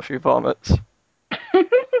quickly before she vomits.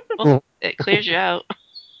 Well, it clears you out.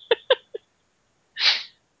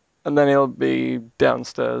 And then he'll be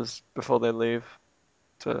downstairs before they leave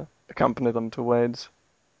to accompany them to Wade's.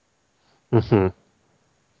 Mhm.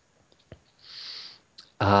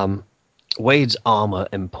 Wade's Armor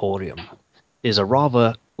Emporium is a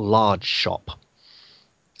rather large shop,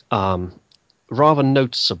 rather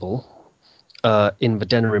noticeable in the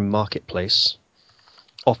Denerim Marketplace,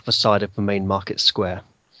 off the side of the main market square.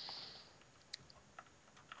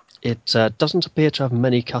 It doesn't appear to have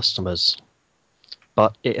many customers,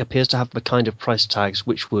 but it appears to have the kind of price tags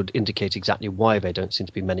which would indicate exactly why there don't seem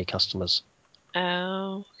to be many customers.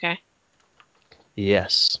 Oh, okay.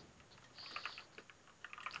 Yes.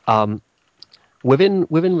 Within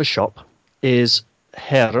the shop is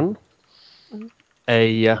Herren, Mhm.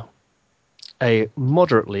 a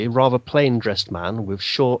moderately rather plain dressed man with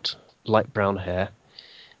short light brown hair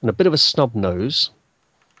and a bit of a snub nose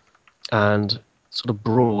and sort of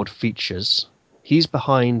broad features. He's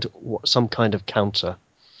behind some kind of counter,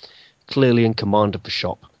 clearly in command of the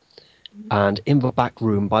shop. And in the back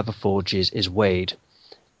room by the forges is Wade,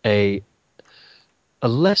 a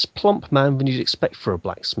less plump man than you'd expect for a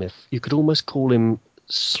blacksmith. You could almost call him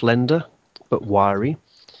slender but wiry,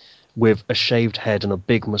 with a shaved head and a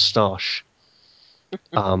big moustache,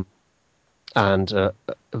 and a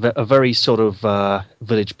very sort of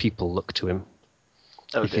village people look to him,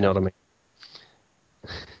 Oh if you know dear. what I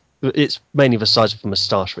mean. It's mainly the size of the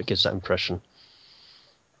moustache that gives that impression.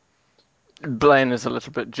 Blaine is a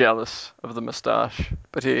little bit jealous of the moustache,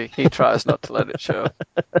 but he tries not to let it show.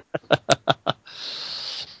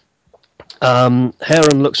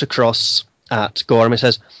 Heron looks across at Gorham and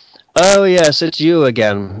says, "Oh yes, it's you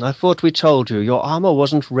again. I thought we told you your armor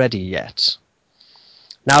wasn't ready yet.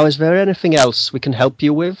 Now, is there anything else we can help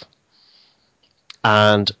you with?"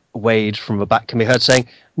 And Wade from the back can be heard saying,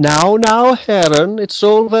 now, Heron, it's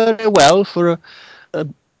all very well for a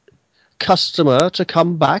customer to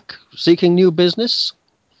come back seeking new business.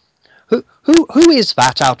 Who is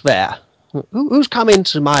that out there? Who's come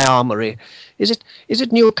into my armory? Is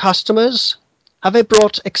it new customers? Have they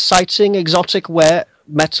brought exciting, exotic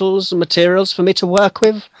metals and materials for me to work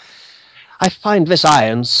with? I find this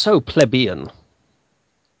iron so plebeian."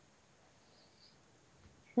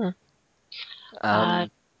 Hmm.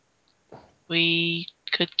 Um, We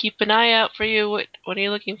could keep an eye out for you. What are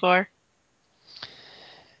you looking for?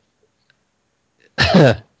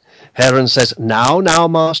 Heron says, now,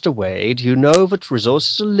 Master Wade, you know that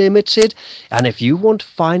resources are limited, and if you want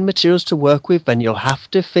fine materials to work with, then you'll have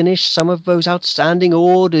to finish some of those outstanding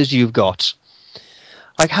orders you've got.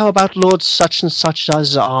 Like, how about Lord such and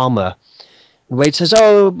such's armor? And Wade says,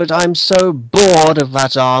 "Oh, but I'm so bored of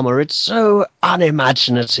that armor. It's so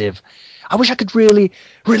unimaginative. I wish I could really,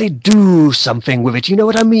 really do something with it. You know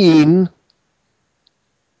what I mean?"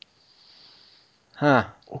 huh.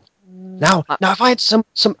 Now, if I had some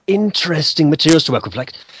interesting materials to work with,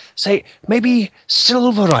 like say maybe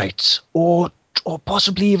silverite or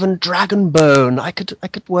possibly even dragonbone. I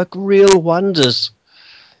could work real wonders.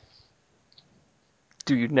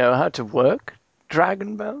 Do you know how to work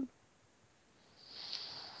Dragonbone?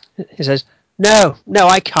 He says, no,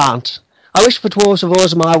 I can't. I wish the dwarves of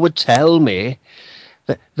Orzammar would tell me.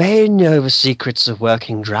 But they know the secrets of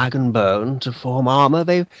working dragonbone to form armor.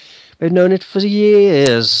 They've known it for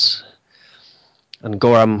years. And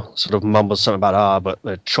Goram sort of mumbles something about, but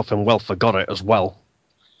the Choffin well forgot it as well.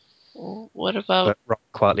 Well, what about But rather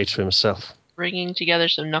quietly to himself. bringing together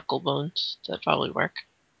some knuckle bones? That'd probably work.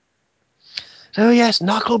 Oh yes,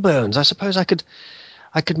 knucklebones. I suppose I could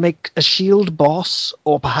make a shield boss,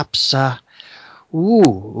 or perhaps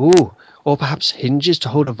or perhaps hinges to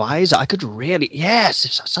hold a visor. I could really, yes,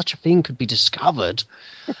 if such a thing could be discovered,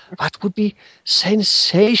 that would be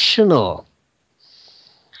sensational.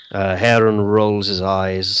 Heron rolls his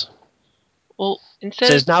eyes. Well, instead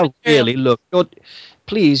of Says, now material, really, look,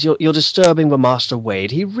 you're disturbing the Master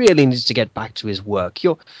Wade. He really needs to get back to his work.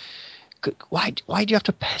 Why do you have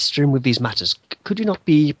to pester him with these matters? Could you not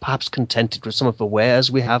be perhaps contented with some of the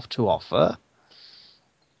wares we have to offer?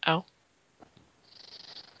 oh,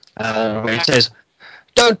 He says,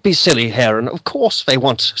 don't be silly, Heron. Of course they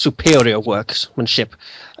want superior workmanship.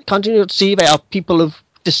 Can't you not see they are people of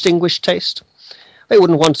distinguished taste? They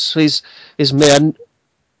wouldn't want these mere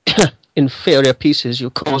inferior pieces you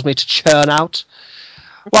cause me to churn out.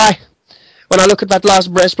 Why, when I look at that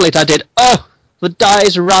last breastplate I did, the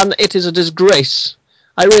dye's run, it is a disgrace.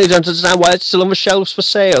 I really don't understand why it's still on the shelves for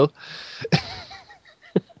sale.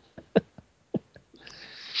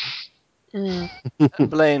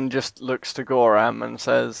 Blaine just looks to Goram and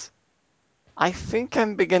says, I think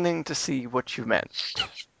I'm beginning to see what you meant.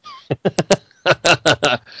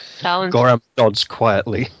 Talon's Goram nods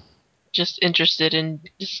quietly. just interested in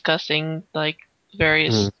discussing like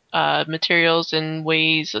various materials and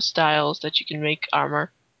ways of styles that you can make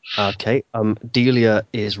armor. Okay, Delia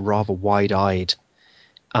is rather wide-eyed,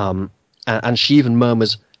 and she even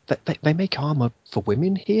murmurs, they make armor for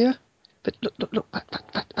women here? But look,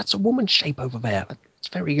 that's a woman's shape over there. It's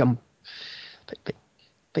very,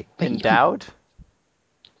 Endowed?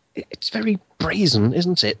 it's very brazen,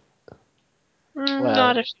 isn't it? Not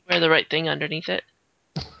Well, if you wear the right thing underneath it.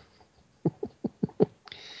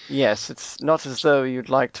 yes, it's not as though you'd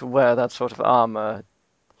like to wear that sort of armor.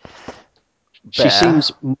 She Bear.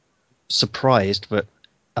 seems surprised that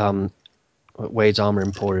Wade's Armor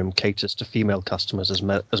Emporium caters to female customers as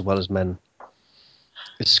well as men.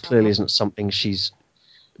 This clearly isn't something she's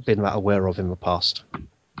been that aware of in the past.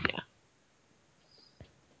 Yeah.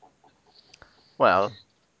 Well,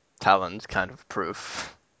 Talon's kind of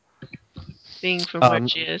proof. Being from where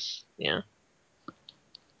she is, yeah.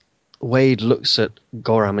 Wade looks at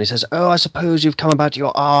Goram and he says, "Oh, I suppose you've come about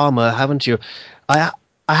your armor, haven't you? I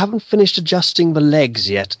haven't finished adjusting the legs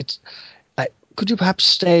yet. Could you perhaps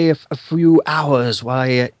stay a few hours while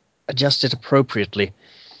I adjust it appropriately?"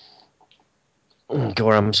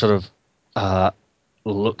 Goram sort of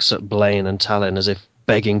looks at Blaine and Talon as if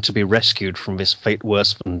begging to be rescued from this fate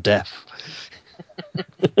worse than death,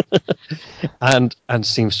 and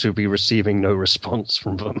seems to be receiving no response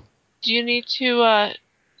from them. Do you need to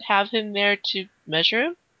have him there to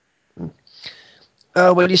measure him?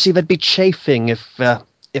 Well, you see, they'd be chafing if the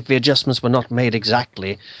adjustments were not made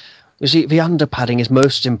exactly. You see, the underpadding is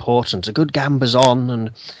most important. A good gamber's on,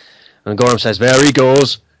 and Goram says, "There he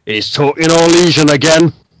goes. He's talking Orlesian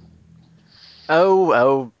again."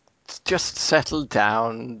 Oh, just settle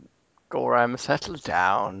down, Goram, settle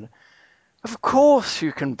down. Of course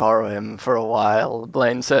you can borrow him for a while,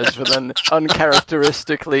 Blaine says with an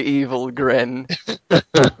uncharacteristically evil grin.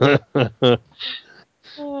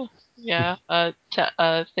 Yeah,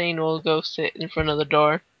 Thane will go sit in front of the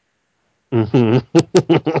door.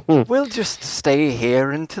 We'll just stay here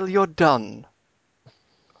until you're done.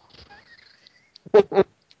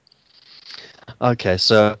 Okay,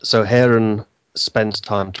 so Heron spends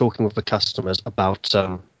time talking with the customers about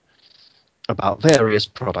various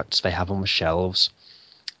products they have on the shelves,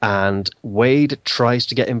 and Wade tries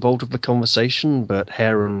to get involved with the conversation, but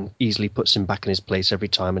Heron easily puts him back in his place every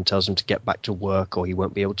time and tells him to get back to work or he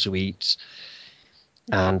won't be able to eat.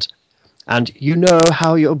 And you know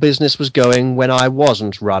how your business was going when I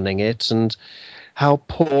wasn't running it, and how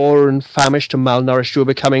poor and famished and malnourished you were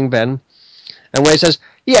becoming then. And Wade says,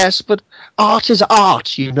 "Yes, but art is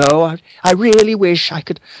art, you know. I really wish I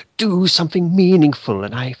could do something meaningful,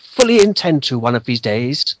 and I fully intend to one of these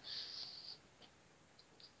days."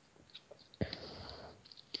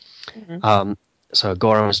 Mm-hmm. So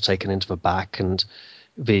Goran is taken into the back, and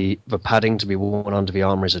the padding to be worn under the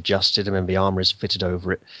armor is adjusted, and then the armor is fitted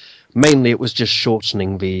over it. Mainly, it was just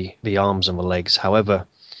shortening the arms and the legs. However,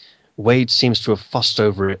 Wade seems to have fussed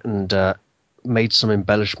over it and made some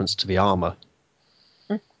embellishments to the armor.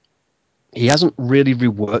 He hasn't really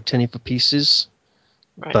reworked any of the pieces,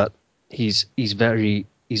 Right. but he's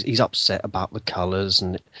upset about the colors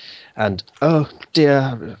and oh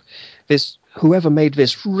dear, this whoever made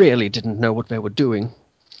this really didn't know what they were doing.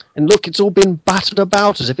 And look, it's all been battered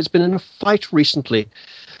about as if it's been in a fight recently.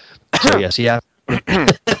 So yes, he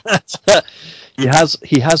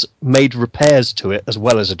has made repairs to it as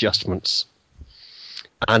well as adjustments.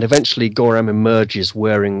 And eventually, Gorham emerges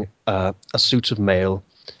wearing a suit of mail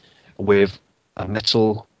with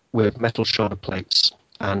metal shoulder plates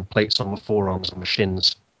and plates on the forearms and the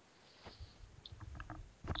shins.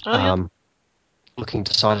 Oh, Looking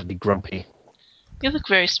decidedly grumpy. you look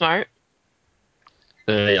very smart.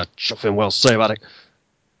 Yeah, chuffing well say about it.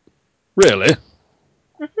 Really?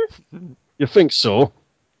 You think so?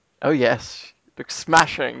 Oh yes, looks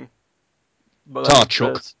smashing. Tar Blaine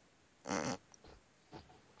chuck. says.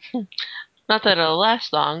 Not that it'll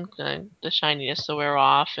last long. The shininess will wear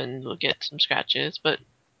off, and we'll get some scratches. But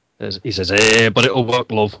He says, "Hey, but it'll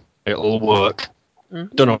work, love. It'll work.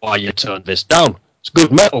 Don't know why you turned this down. It's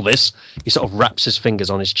good metal, this." He sort of wraps his fingers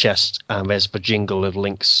on his chest, and there's the jingle of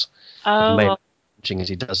links of oh, mail well, as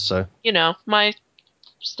he does so. my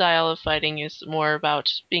style of fighting is more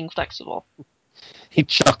about being flexible. He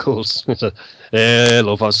chuckles. He says, "Hey,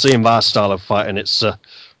 love, I've seen that style of fighting. It's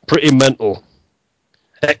pretty mental.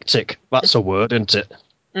 Hectic. That's a word, isn't it?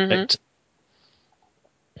 Hectic."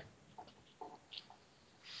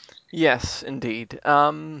 Yes, indeed.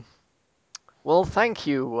 Well, thank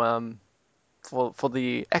you for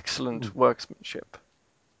the excellent workmanship.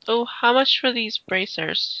 Oh, how much for these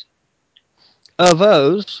bracers?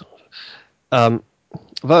 Those,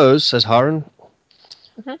 says Harren.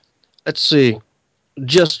 Mhm. Let's see.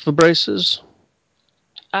 Just for braces?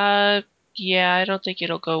 Yeah, I don't think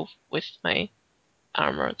it'll go with my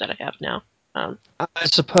armor that I have now. I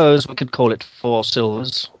suppose we could call it 4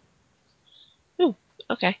 silvers. Ooh,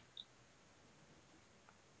 okay.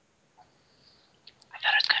 I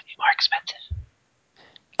thought it was gonna be more expensive.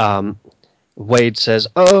 Wade says,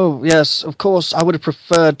 "Oh, yes, of course, I would have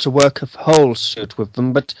preferred to work a whole suit with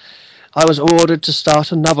them, but I was ordered to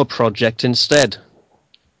start another project instead."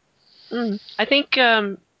 I think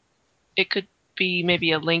it could be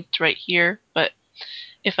maybe a linked right here, but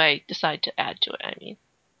if I decide to add to it, I mean.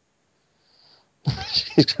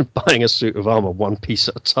 He's buying a suit of armor one piece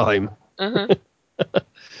at a time. Indeed.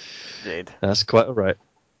 That's quite all right.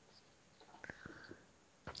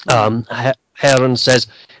 Heron says,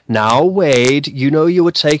 "Now, Wade, you know you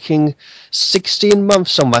were taking 16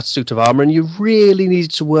 months on that suit of armor, and you really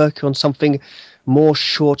needed to work on something more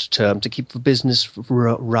short-term to keep the business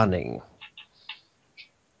running."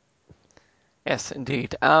 Yes,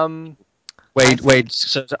 indeed. Wade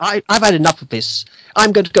says, I've had enough of this.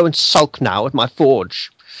 I'm going to go and sulk now at my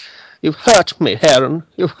forge. You've hurt me, Heron.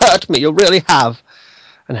 You've hurt me. You really have.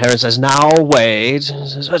 And Heron says, "Now, Wade,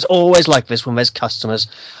 it's always like this when there's customers.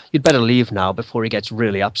 You'd better leave now before he gets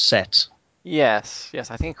really upset." Yes,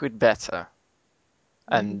 I think we'd better.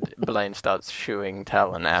 And Blaine starts shooing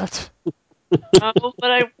Talon out. Oh,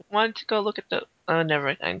 but I want to go look at the. Oh,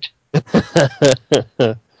 never mind.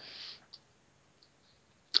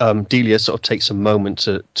 Delia sort of takes a moment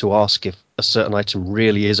to ask if a certain item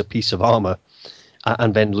really is a piece of armor,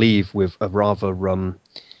 and then leave with a rather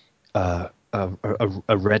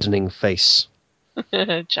a reddening face.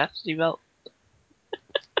 Chastity belt.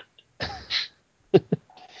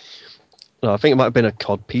 No, I think it might have been a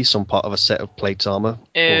cod piece on part of a set of plate armor.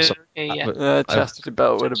 Or something Okay, like yeah. that, but Chastity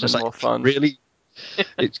belt would have it's just been like, more fun. really?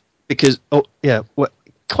 It's because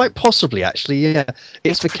quite possibly actually, yeah.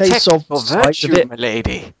 It's the case of the size of virtue, it. my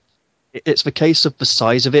lady. It's the case of the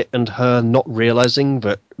size of it and her not realizing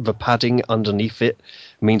that the padding underneath it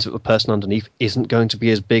means that the person underneath isn't going to be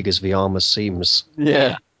as big as the armor seems.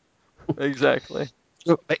 Yeah, exactly.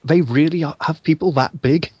 They really have people that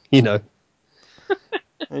big, you know.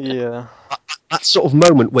 Yeah. That sort of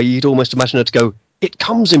moment where you'd almost imagine her to go, "It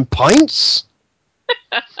comes in pints?"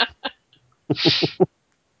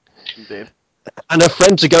 Indeed. And her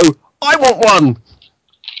friend to go, "I want one!"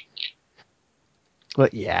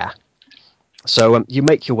 But yeah. So you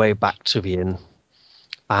make your way back to the inn,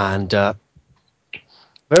 and there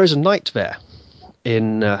is a knight there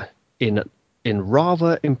in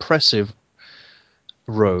rather impressive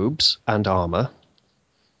robes and armor,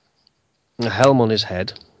 a helm on his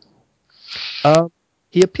head.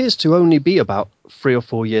 He appears to only be about 3 or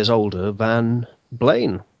 4 years older than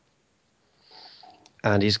Blaine.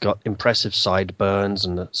 and he's got impressive sideburns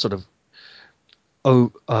and a sort of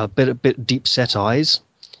a bit deep set eyes.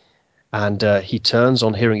 And he turns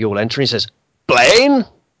on hearing you all enter and he says, "Blaine?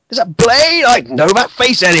 Is that Blaine? I know that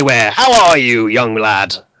face anywhere. How are you, young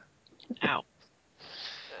lad?" Ow.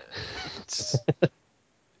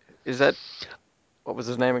 Is that... What was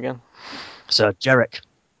his name again? Sir Jarek.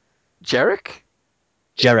 Jarek?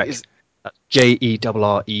 Jarek. Is...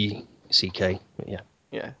 Jerreck. Yeah.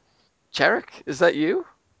 Yeah. Jarek? Is that you?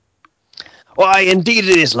 Why, indeed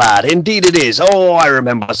it is, lad. Indeed it is. Oh, I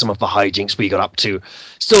remember some of the hijinks we got up to.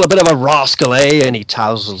 Still a bit of a rascal, eh? And he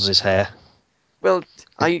tousles his hair. Well,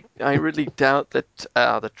 I really doubt that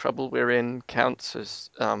the trouble we're in counts as,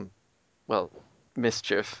 well,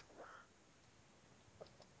 mischief.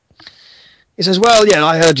 He says, "Well, yeah,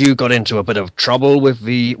 I heard you got into a bit of trouble with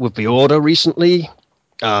the order recently.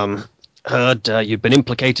 Heard you'd been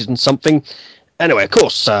implicated in something. Anyway, of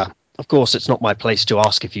course, it's not my place to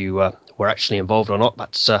ask if you were actually involved or not.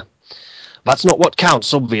 That's not what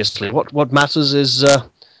counts, obviously. What matters is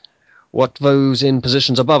what those in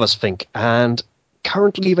positions above us think. And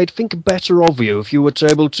currently, they'd think better of you if you were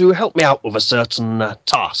able to help me out with a certain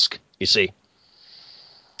task. You see,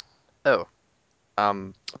 Oh.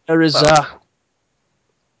 there is Well.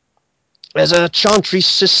 there's a Chantry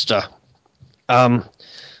sister,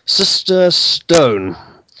 Sister Stone.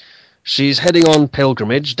 She's heading on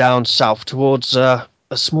pilgrimage down south towards a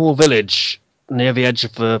small village near the edge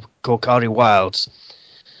of the Korkari Wilds.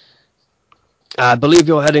 I believe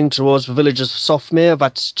you're heading towards the village of Softmere.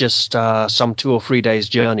 That's just some 2 or 3 days'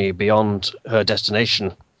 journey beyond her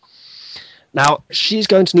destination. Now, she's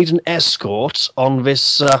going to need an escort on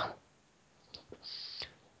this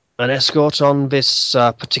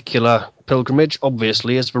particular pilgrimage,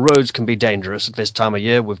 obviously, as the roads can be dangerous at this time of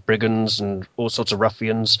year with brigands and all sorts of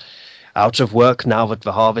ruffians out of work now that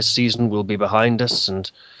the harvest season will be behind us,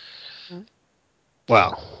 and,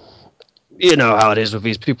 well, you know how it is with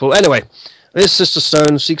these people. Anyway, this Sister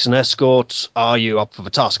Stone seeks an escort. Are you up for the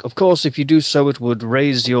task? Of course, if you do so, it would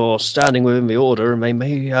raise your standing within the order, and they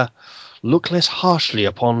may look less harshly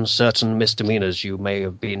upon certain misdemeanors you may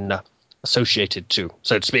have been associated to,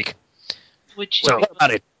 so to speak. So, what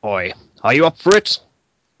about it, boy? Are you up for it?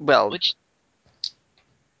 Well,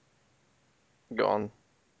 go on.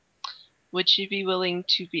 Would she be willing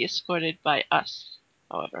to be escorted by us,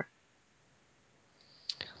 however?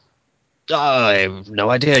 I have no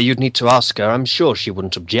idea. You'd need to ask her. I'm sure she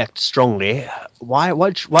wouldn't object strongly. Why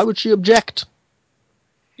would she object?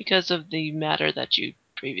 Because of the matter that you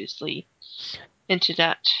previously hinted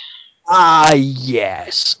at. Ah,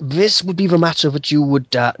 yes. This would be the matter that you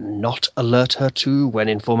would not alert her to when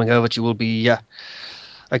informing her that you will be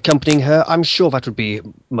accompanying her. I'm sure that would be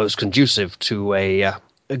most conducive to a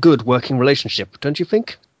good working relationship, don't you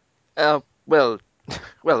think? Well, well,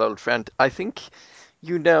 old friend, I think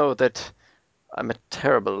you know that I'm a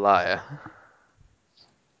terrible liar.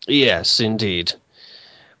 Yes, indeed.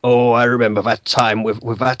 Oh, I remember that time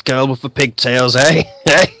with that girl with the pigtails, eh?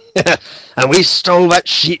 And we stole that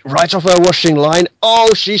sheet right off her washing line.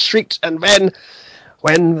 Oh, she shrieked, and then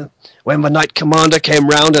when the Knight Commander came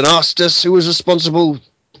round and asked us who was responsible,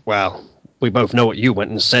 well, we both know what you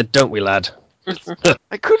went and said, don't we, lad?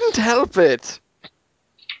 I couldn't help it.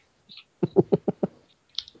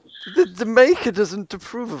 The maker doesn't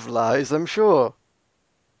approve of lies, I'm sure.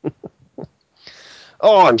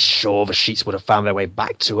 Oh, I'm sure the sheets would have found their way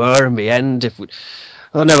back to her in the end if we...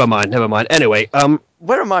 Oh, never mind. Anyway,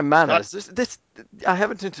 Where are my manners? This I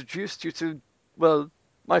haven't introduced you to, well,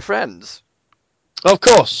 my friends. Of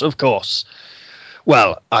course.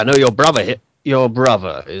 Well, I know your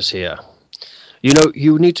brother is here. You know,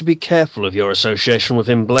 you need to be careful of your association with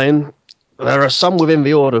him, Blaine. There are some within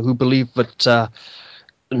the Order who believe that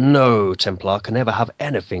no Templar can ever have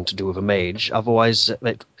anything to do with a mage, otherwise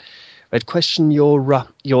they'd question your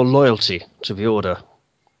loyalty to the Order,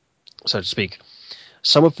 so to speak.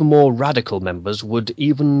 Some of the more radical members would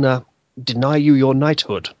even deny you your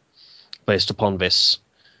knighthood based upon this,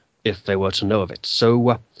 if they were to know of it.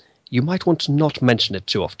 So you might want to not mention it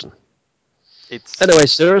too often. Anyway,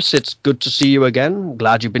 Cyrus, it's good to see you again.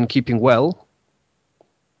 Glad you've been keeping well.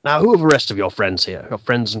 Now, who are the rest of your friends here? Your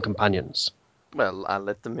friends and companions? Well, I'll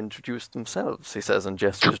let them introduce themselves, he says and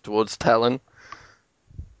gestures towards Talon.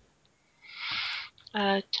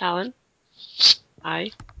 Talon?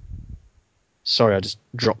 Hi. Sorry, I just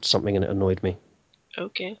dropped something and it annoyed me.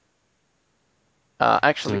 Okay.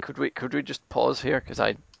 Actually, could we just pause here? Because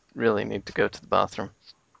I really need to go to the bathroom.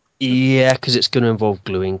 Yeah, because it's going to involve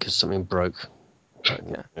gluing because something broke.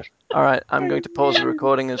 Okay. All right, I'm going to pause the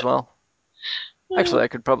recording as well. Actually, I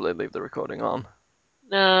could probably leave the recording on.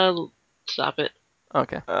 No, stop it.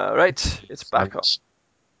 Okay. Right. It's back on. Silence.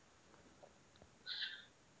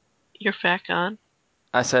 You're back on.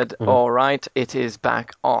 I said, Mhm. all right, it is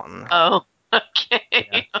back on. Oh, okay.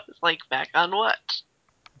 Yeah. I was like, back on what?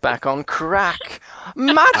 Back on crack.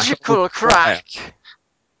 Magical Fire. crack.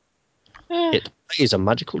 It plays a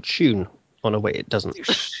magical tune. Oh no, wait, it doesn't.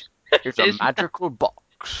 This is a Is magical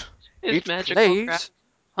box. is It magical crap. plays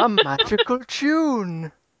a magical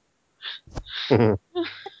tune. Mhm.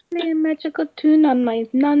 Play a magical tune on my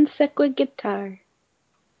non-sequa guitar.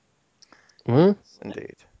 Mhm.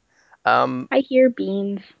 Indeed. I hear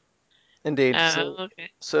beans. Indeed. Oh, okay.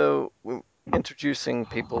 So we're introducing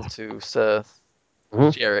people to Sir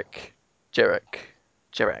Mhm. Jarek.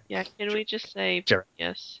 Yeah, can we just say Jarek.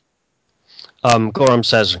 yes? Goram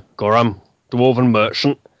says, Goram, dwarven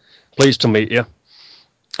merchant, pleased to meet you.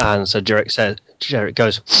 And so Jarek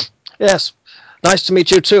goes, yes, nice to meet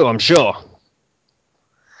you too, I'm sure.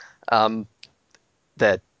 Um,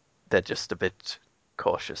 they're just a bit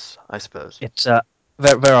cautious, I suppose. It's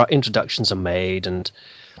there are introductions are made, and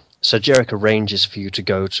so Jarek arranges for you to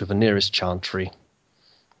go to the nearest chantry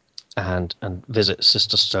and visit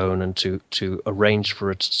Sister Stone, and to arrange for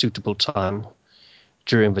a suitable time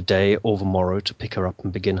during the day or the morrow to pick her up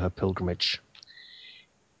and begin her pilgrimage.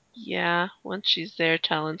 Yeah, once she's there,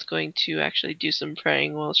 Talon's going to actually do some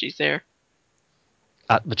praying while she's there.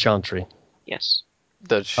 At the chantry. Yes.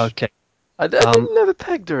 Okay. I never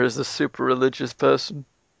pegged her as a super religious person.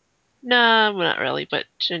 Nah, well, not really, but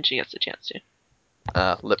she gets a chance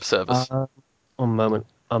to. Lip service. One moment.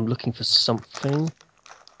 I'm looking for something.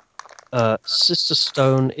 Sister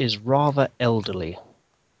Stone is rather elderly.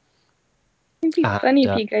 It'd be And, funny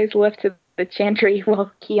if you guys left to the chantry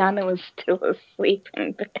while Kiana was still asleep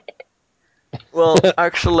in bed. Well,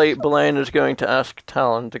 actually, Blaine is going to ask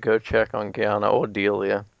Talon to go check on Kiana or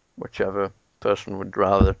Delia, whichever person would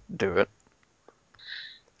rather do it.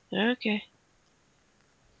 Okay.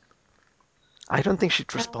 I don't think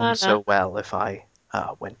she'd respond so well if I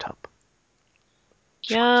went up.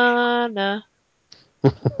 Kiana.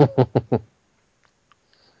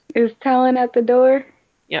 Is Talon at the door?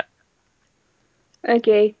 Yep.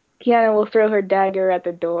 Okay, Kiana will throw her dagger at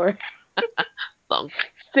the door. Thunk.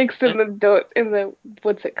 Sticks in the door, in the,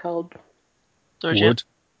 what's it called? Door jam. Wood.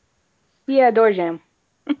 Yeah, door jam.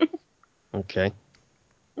 Okay.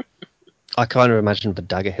 I kind of imagine the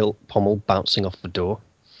dagger hilt pommel bouncing off the door,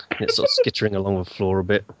 and it's sort of skittering along the floor a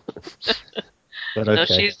bit. But okay. No,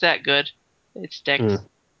 she's that good. It sticks. Mm.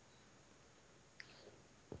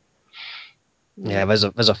 Yeah, there's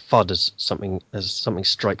a thud as something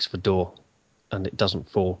strikes the door, and it doesn't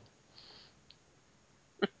fall.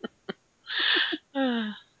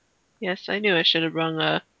 Yes, I knew I should have rung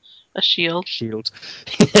a shield. Shield.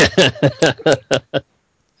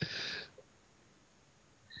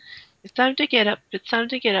 It's time to get up. It's time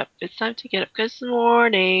to get up. It's time to get up. Good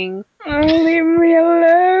morning. Oh, leave me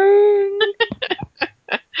alone.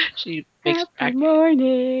 She makes Happy back.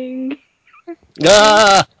 morning.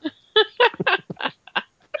 Ah!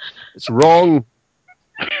 It's wrong.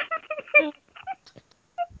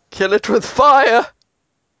 Kill it with fire!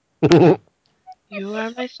 You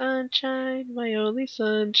are my sunshine, my only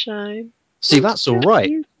sunshine. See, that's all right.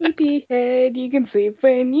 You sleepyhead, you can sleep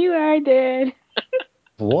when you are dead.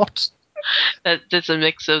 What? That's a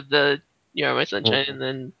mix of the You Are My Sunshine and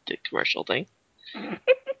then the commercial thing.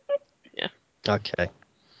 Okay.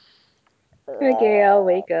 Okay, I'll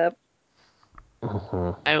wake up.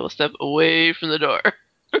 Mhm. I will step away from the door.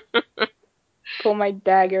 Pull my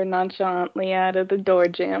dagger nonchalantly out of the door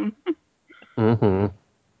jam. Mhm.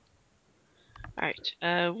 Alright,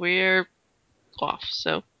 we're off,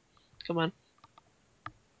 so come on.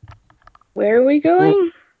 Where are we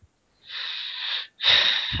going?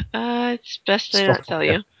 It's best I not tell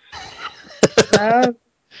you.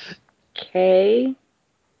 Okay.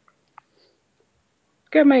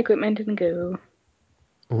 Grab my equipment and go.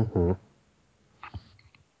 Mhm.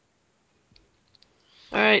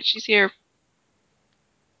 Alright, she's here.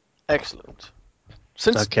 Excellent.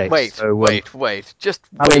 Since Okay, wait, so, wait, just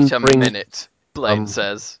Alan wait a brings, minute. Blaine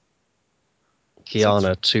says.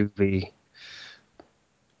 Kiana to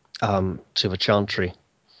the chantry,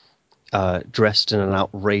 dressed in an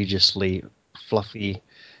outrageously fluffy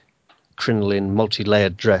crinoline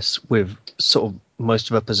multi-layered dress with sort of most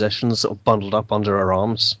of her possessions sort of bundled up under her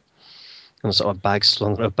arms and sort of a bag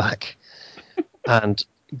slung on her back. And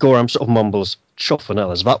Goram sort of mumbles,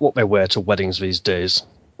 "Choffanel, is that what they wear to weddings these days?"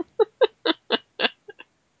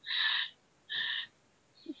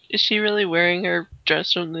 Is she really wearing her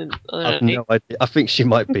dress from the other I've night? no idea. I think she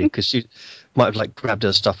might be, because she might have like grabbed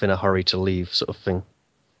her stuff in a hurry to leave, sort of thing.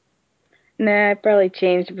 Nah, I probably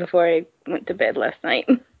changed before I went to bed last night.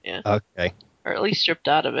 Okay. Or at least stripped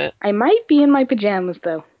out of it. I might be in my pajamas,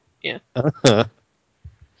 though. In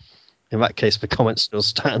that case, the comment still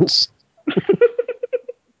stands.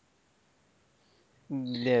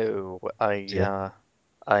 No, Yeah.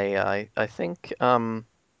 I think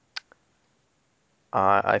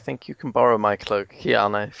I think you can borrow my cloak,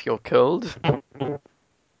 Kiana, if you're cold.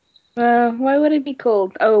 Why would it be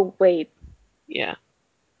cold? Oh, wait. Yeah.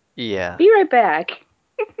 Yeah. Be right back.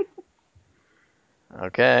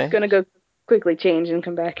 Okay. Gonna go quickly change and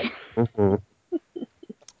come back. Mhm.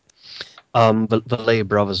 The lay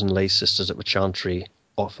brothers and lay sisters at the chantry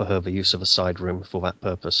offer her the use of a side room for that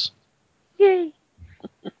purpose. Yay.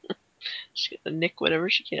 She's gonna nick whatever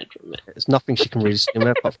she can from it. There's nothing she can really see in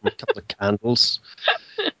there apart from a couple of candles,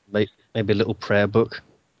 maybe a little prayer book.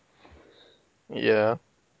 Yeah.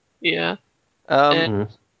 Yeah. Um.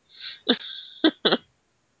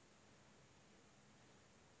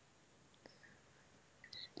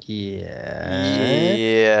 Yeah.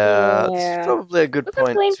 Yeah. This is Yeah. probably a good Wasn't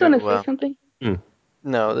point Blaine gonna say to. something?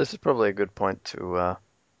 No, this is probably a good point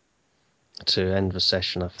To end the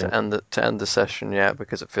session, I think. to end the session. Yeah,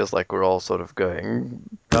 because it feels like we're all sort of going.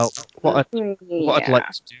 Well, what I'd like Yeah.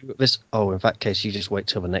 to do with this. Oh, in that case, you just wait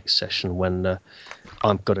till the next session when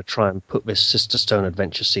I'm going to try and put this Sister Stone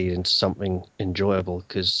Adventure Seed into something enjoyable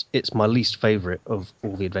because it's my least favourite of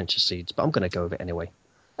all the Adventure Seeds, but I'm going to go with it anyway.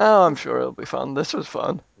 Oh, I'm sure it'll be fun. This was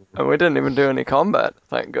fun, and we didn't even do any combat.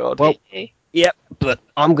 Thank God. Well, Hey. yep, but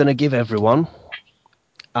I'm going to give everyone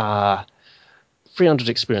 300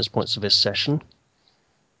 experience points for this session,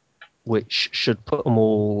 which should put them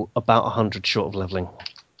all about 100 short of leveling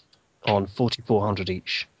on 4,400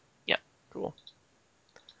 each. Cool.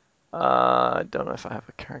 I don't know if I have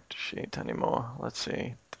a character sheet anymore. Let's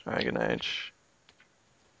see. Dragon Age.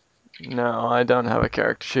 No, I don't have a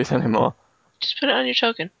character sheet anymore. Just put it on your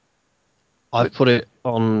token. I've put it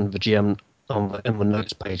on the GM in the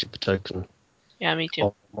notes page of the token. Yeah, me too.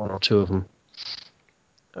 On one or two of them.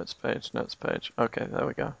 Notes page, notes page. Okay, there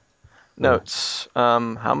we go. Notes. How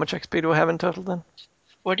much XP do I have in total then?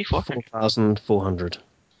 4,400. 4,400.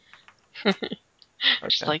 Just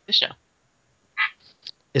Okay. like the show.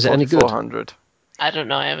 Is it any good? 4,400. I don't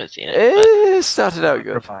know. I haven't seen it. But It started out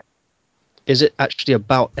good. Is it actually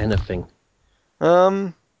about anything?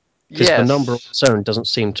 Because Because the yes, number on its own doesn't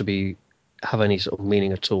seem to have any sort of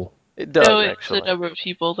meaning at all. it does no, it's actually. the number of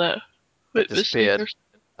people that That witnessed disappeared it.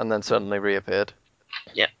 and then suddenly reappeared.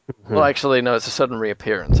 Yeah. Well, actually, no, it's a sudden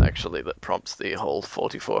reappearance actually that prompts the whole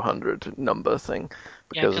 4,400 number thing.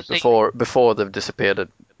 Yeah, Because 'cause before they've disappeared at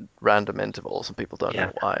random intervals and people don't Yeah.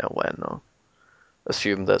 know why or when or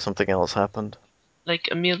assume that something else happened. like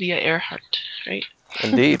Amelia Earhart, right?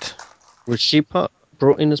 Indeed. Was she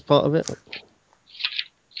brought in as part of it?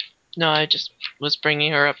 No, I just was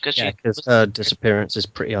bringing her up because Yeah, she because was. her disappearance is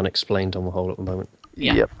pretty unexplained on the whole at the moment.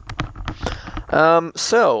 Yeah. Yep.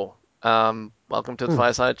 Welcome to the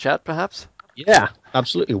Fireside Chat, perhaps? Yeah,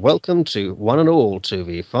 absolutely. Welcome to one and all to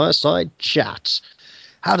the Fireside Chat.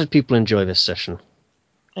 How did people enjoy this session?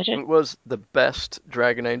 I did. It was the best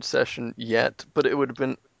Dragon Age session yet, but it would have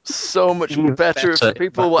been so much Even better better if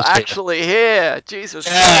people if were that was here. actually here. Jesus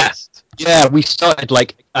Yeah. Christ. Yeah, we started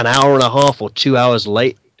like an hour and a half or 2 hours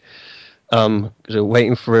late. Because we're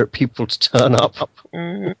waiting for people to turn up.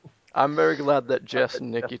 Mhm. I'm very glad that Jess and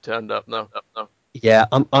Nikki turned up, though. Yeah,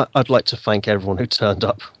 I'd like to thank everyone who turned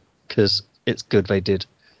up because it's good they did.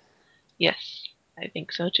 Yes, I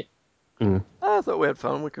think so too. I thought we had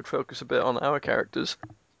fun. We could focus a bit on our characters.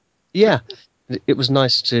 Yeah, it was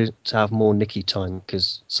nice to have more Nikki time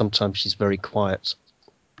because sometimes she's very quiet,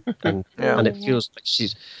 and Yeah. and it feels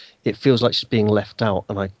like she's being left out,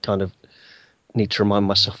 and I kind of need to remind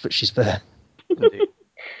myself that she's there. Indeed.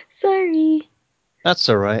 Sorry. That's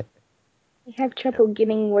all right. I have trouble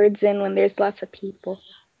getting words in when there's lots of people.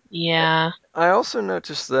 Yeah. I also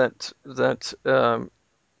noticed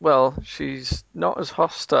well, she's not as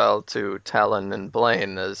hostile to Talon and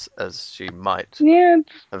Blaine as she might Yeah,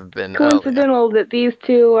 it's have been earlier. coincidental that these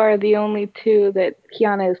two are the only two that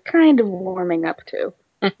Kiana is kind of warming up to.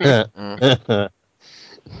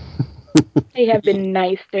 They have been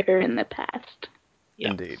nice to her in the past. Yeah.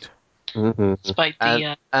 Indeed. Despite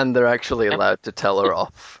the. And they're actually allowed to tell her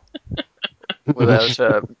off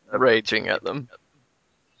without raging at them.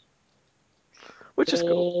 Which is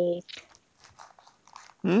cool.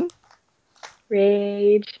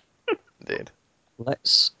 Rage. Indeed.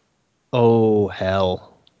 Oh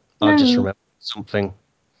hell! I just remembered something.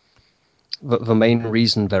 The main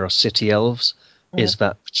reason there are city elves is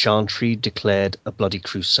that Chantry declared a bloody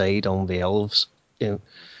crusade on the elves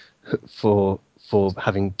for for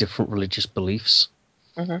having different religious beliefs.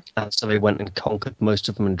 Mhm. And so they went and conquered most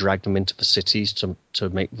of them and dragged them into the cities to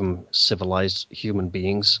make them civilized human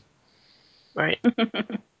beings. Right.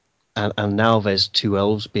 And now there's 2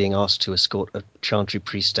 elves being asked to escort a chantry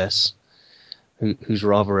priestess who's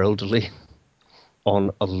rather elderly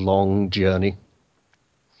on a long journey.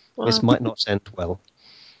 This Well, might not end well.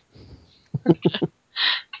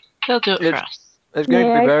 they'll do it for It's, us. it's going to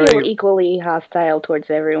Yeah, be I feel very equally hostile towards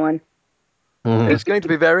everyone. Mhm. it's going to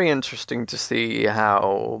be very interesting to see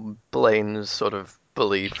how Blaine's sort of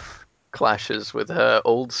belief clashes with her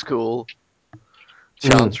old school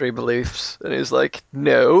chantry beliefs, and he's like,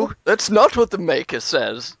 "No, that's not what the Maker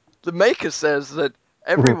says. The Maker says that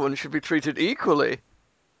everyone should be treated equally."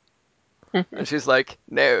 And she's like,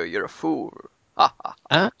 "No, you're a fool." Ha ha.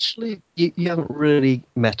 Actually, you haven't really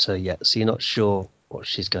met her yet, so you're not sure what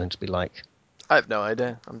she's going to be like. I have no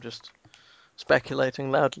idea. I'm just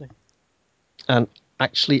speculating loudly. And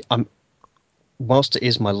actually, whilst it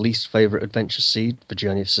is my least favourite adventure seed, The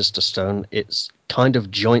Journey of Sister Stone, it's kind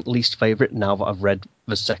of joint least favourite now that I've read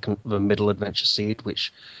the middle adventure seed,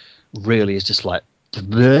 which really is just like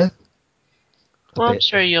bleh, a Well, I'm bit.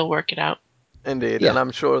 sure you'll work it out. Indeed, Yeah. and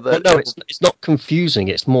I'm sure Well, that no, it's not confusing.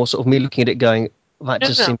 It's more sort of me looking at it going, that No,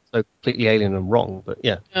 just no. seems so completely alien and wrong. But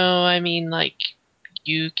yeah. No, I mean, like,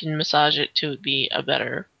 you can massage it to be a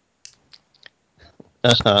better,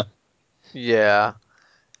 yeah,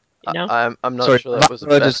 you know? I'm not Sorry, sure that that was the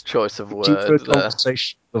word is best choice of due to a word there.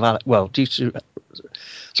 conversation with Alex. Well,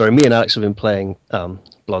 sorry, me and Alex have been playing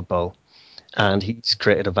Blood Bowl, and he's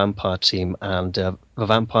created a vampire team, and the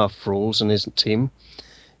vampire thralls in his team,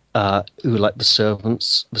 who are like the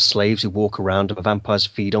servants, the slaves who walk around, and the vampires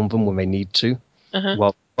feed on them when they need to, Uh-huh.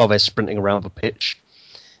 while they're sprinting around the pitch.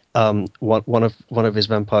 One of his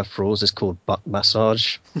vampire thralls is called Butt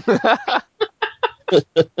Massage.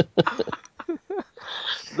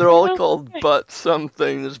 They're all Okay. called butt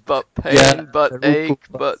something. There's butt Yeah, pain, butt they're all called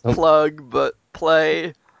ache, Butt butt something. plug, butt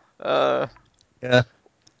play, uh, Yeah.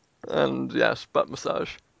 and yes, butt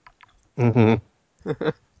massage. hmm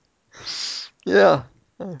Yeah,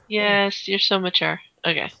 Yes, you're so mature.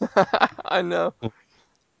 Okay. I know.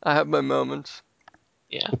 I have my moments.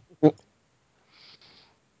 Yeah.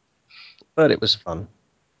 But it was fun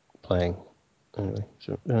playing. Anyway,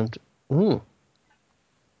 so, mm. And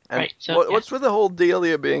Right, so, yeah. what's with the whole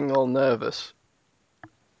Delia being all nervous?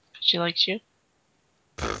 She likes you?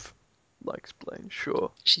 Pfft, likes Blaine,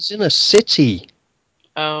 sure. She's in a city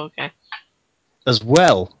Oh, okay. as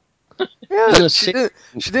well. She's in Yeah, a city.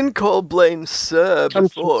 she didn't call Blaine sir Comes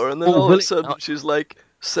from a before, and then small all of a village. sudden she's like,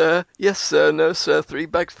 "Sir, yes, sir, no, sir, 3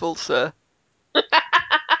 bags full, sir."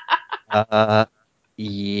 Uh,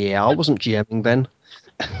 yeah, I wasn't GMing then.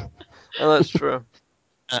 Oh, that's true.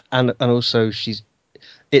 And also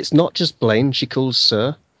it's not just Blaine she calls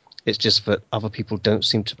Sir. It's just that other people don't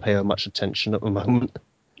seem to pay her much attention at the moment.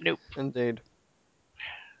 Nope. Indeed.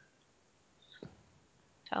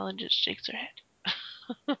 Talon just shakes her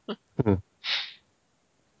head. Hmm.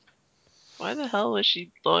 Why the hell was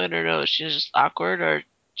she blowing her nose? She's just awkward, or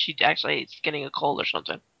she actually is getting a cold or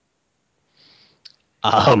something?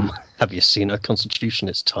 Have you seen her constitution?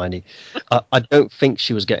 It's tiny. I don't think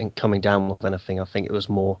she was coming down with anything. I think it was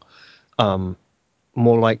more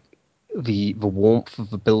like the warmth of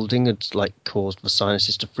the building had like caused the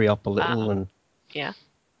sinuses to free up a little, Yeah.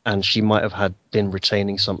 and she might have been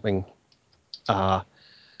retaining something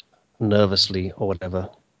nervously or whatever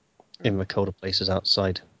in the colder places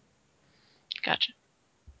outside. Gotcha.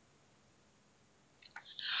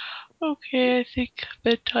 Okay, I think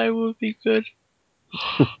bedtime would be good.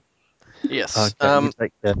 Yes. Okay, you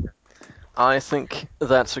take care. I think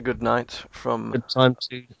that's a good night from Good time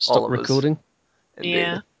to all stop of us. recording. Indeed.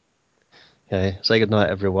 Yeah. Okay, say good night,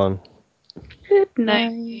 everyone. Good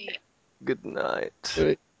Night. night. Good night.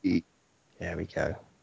 There we go.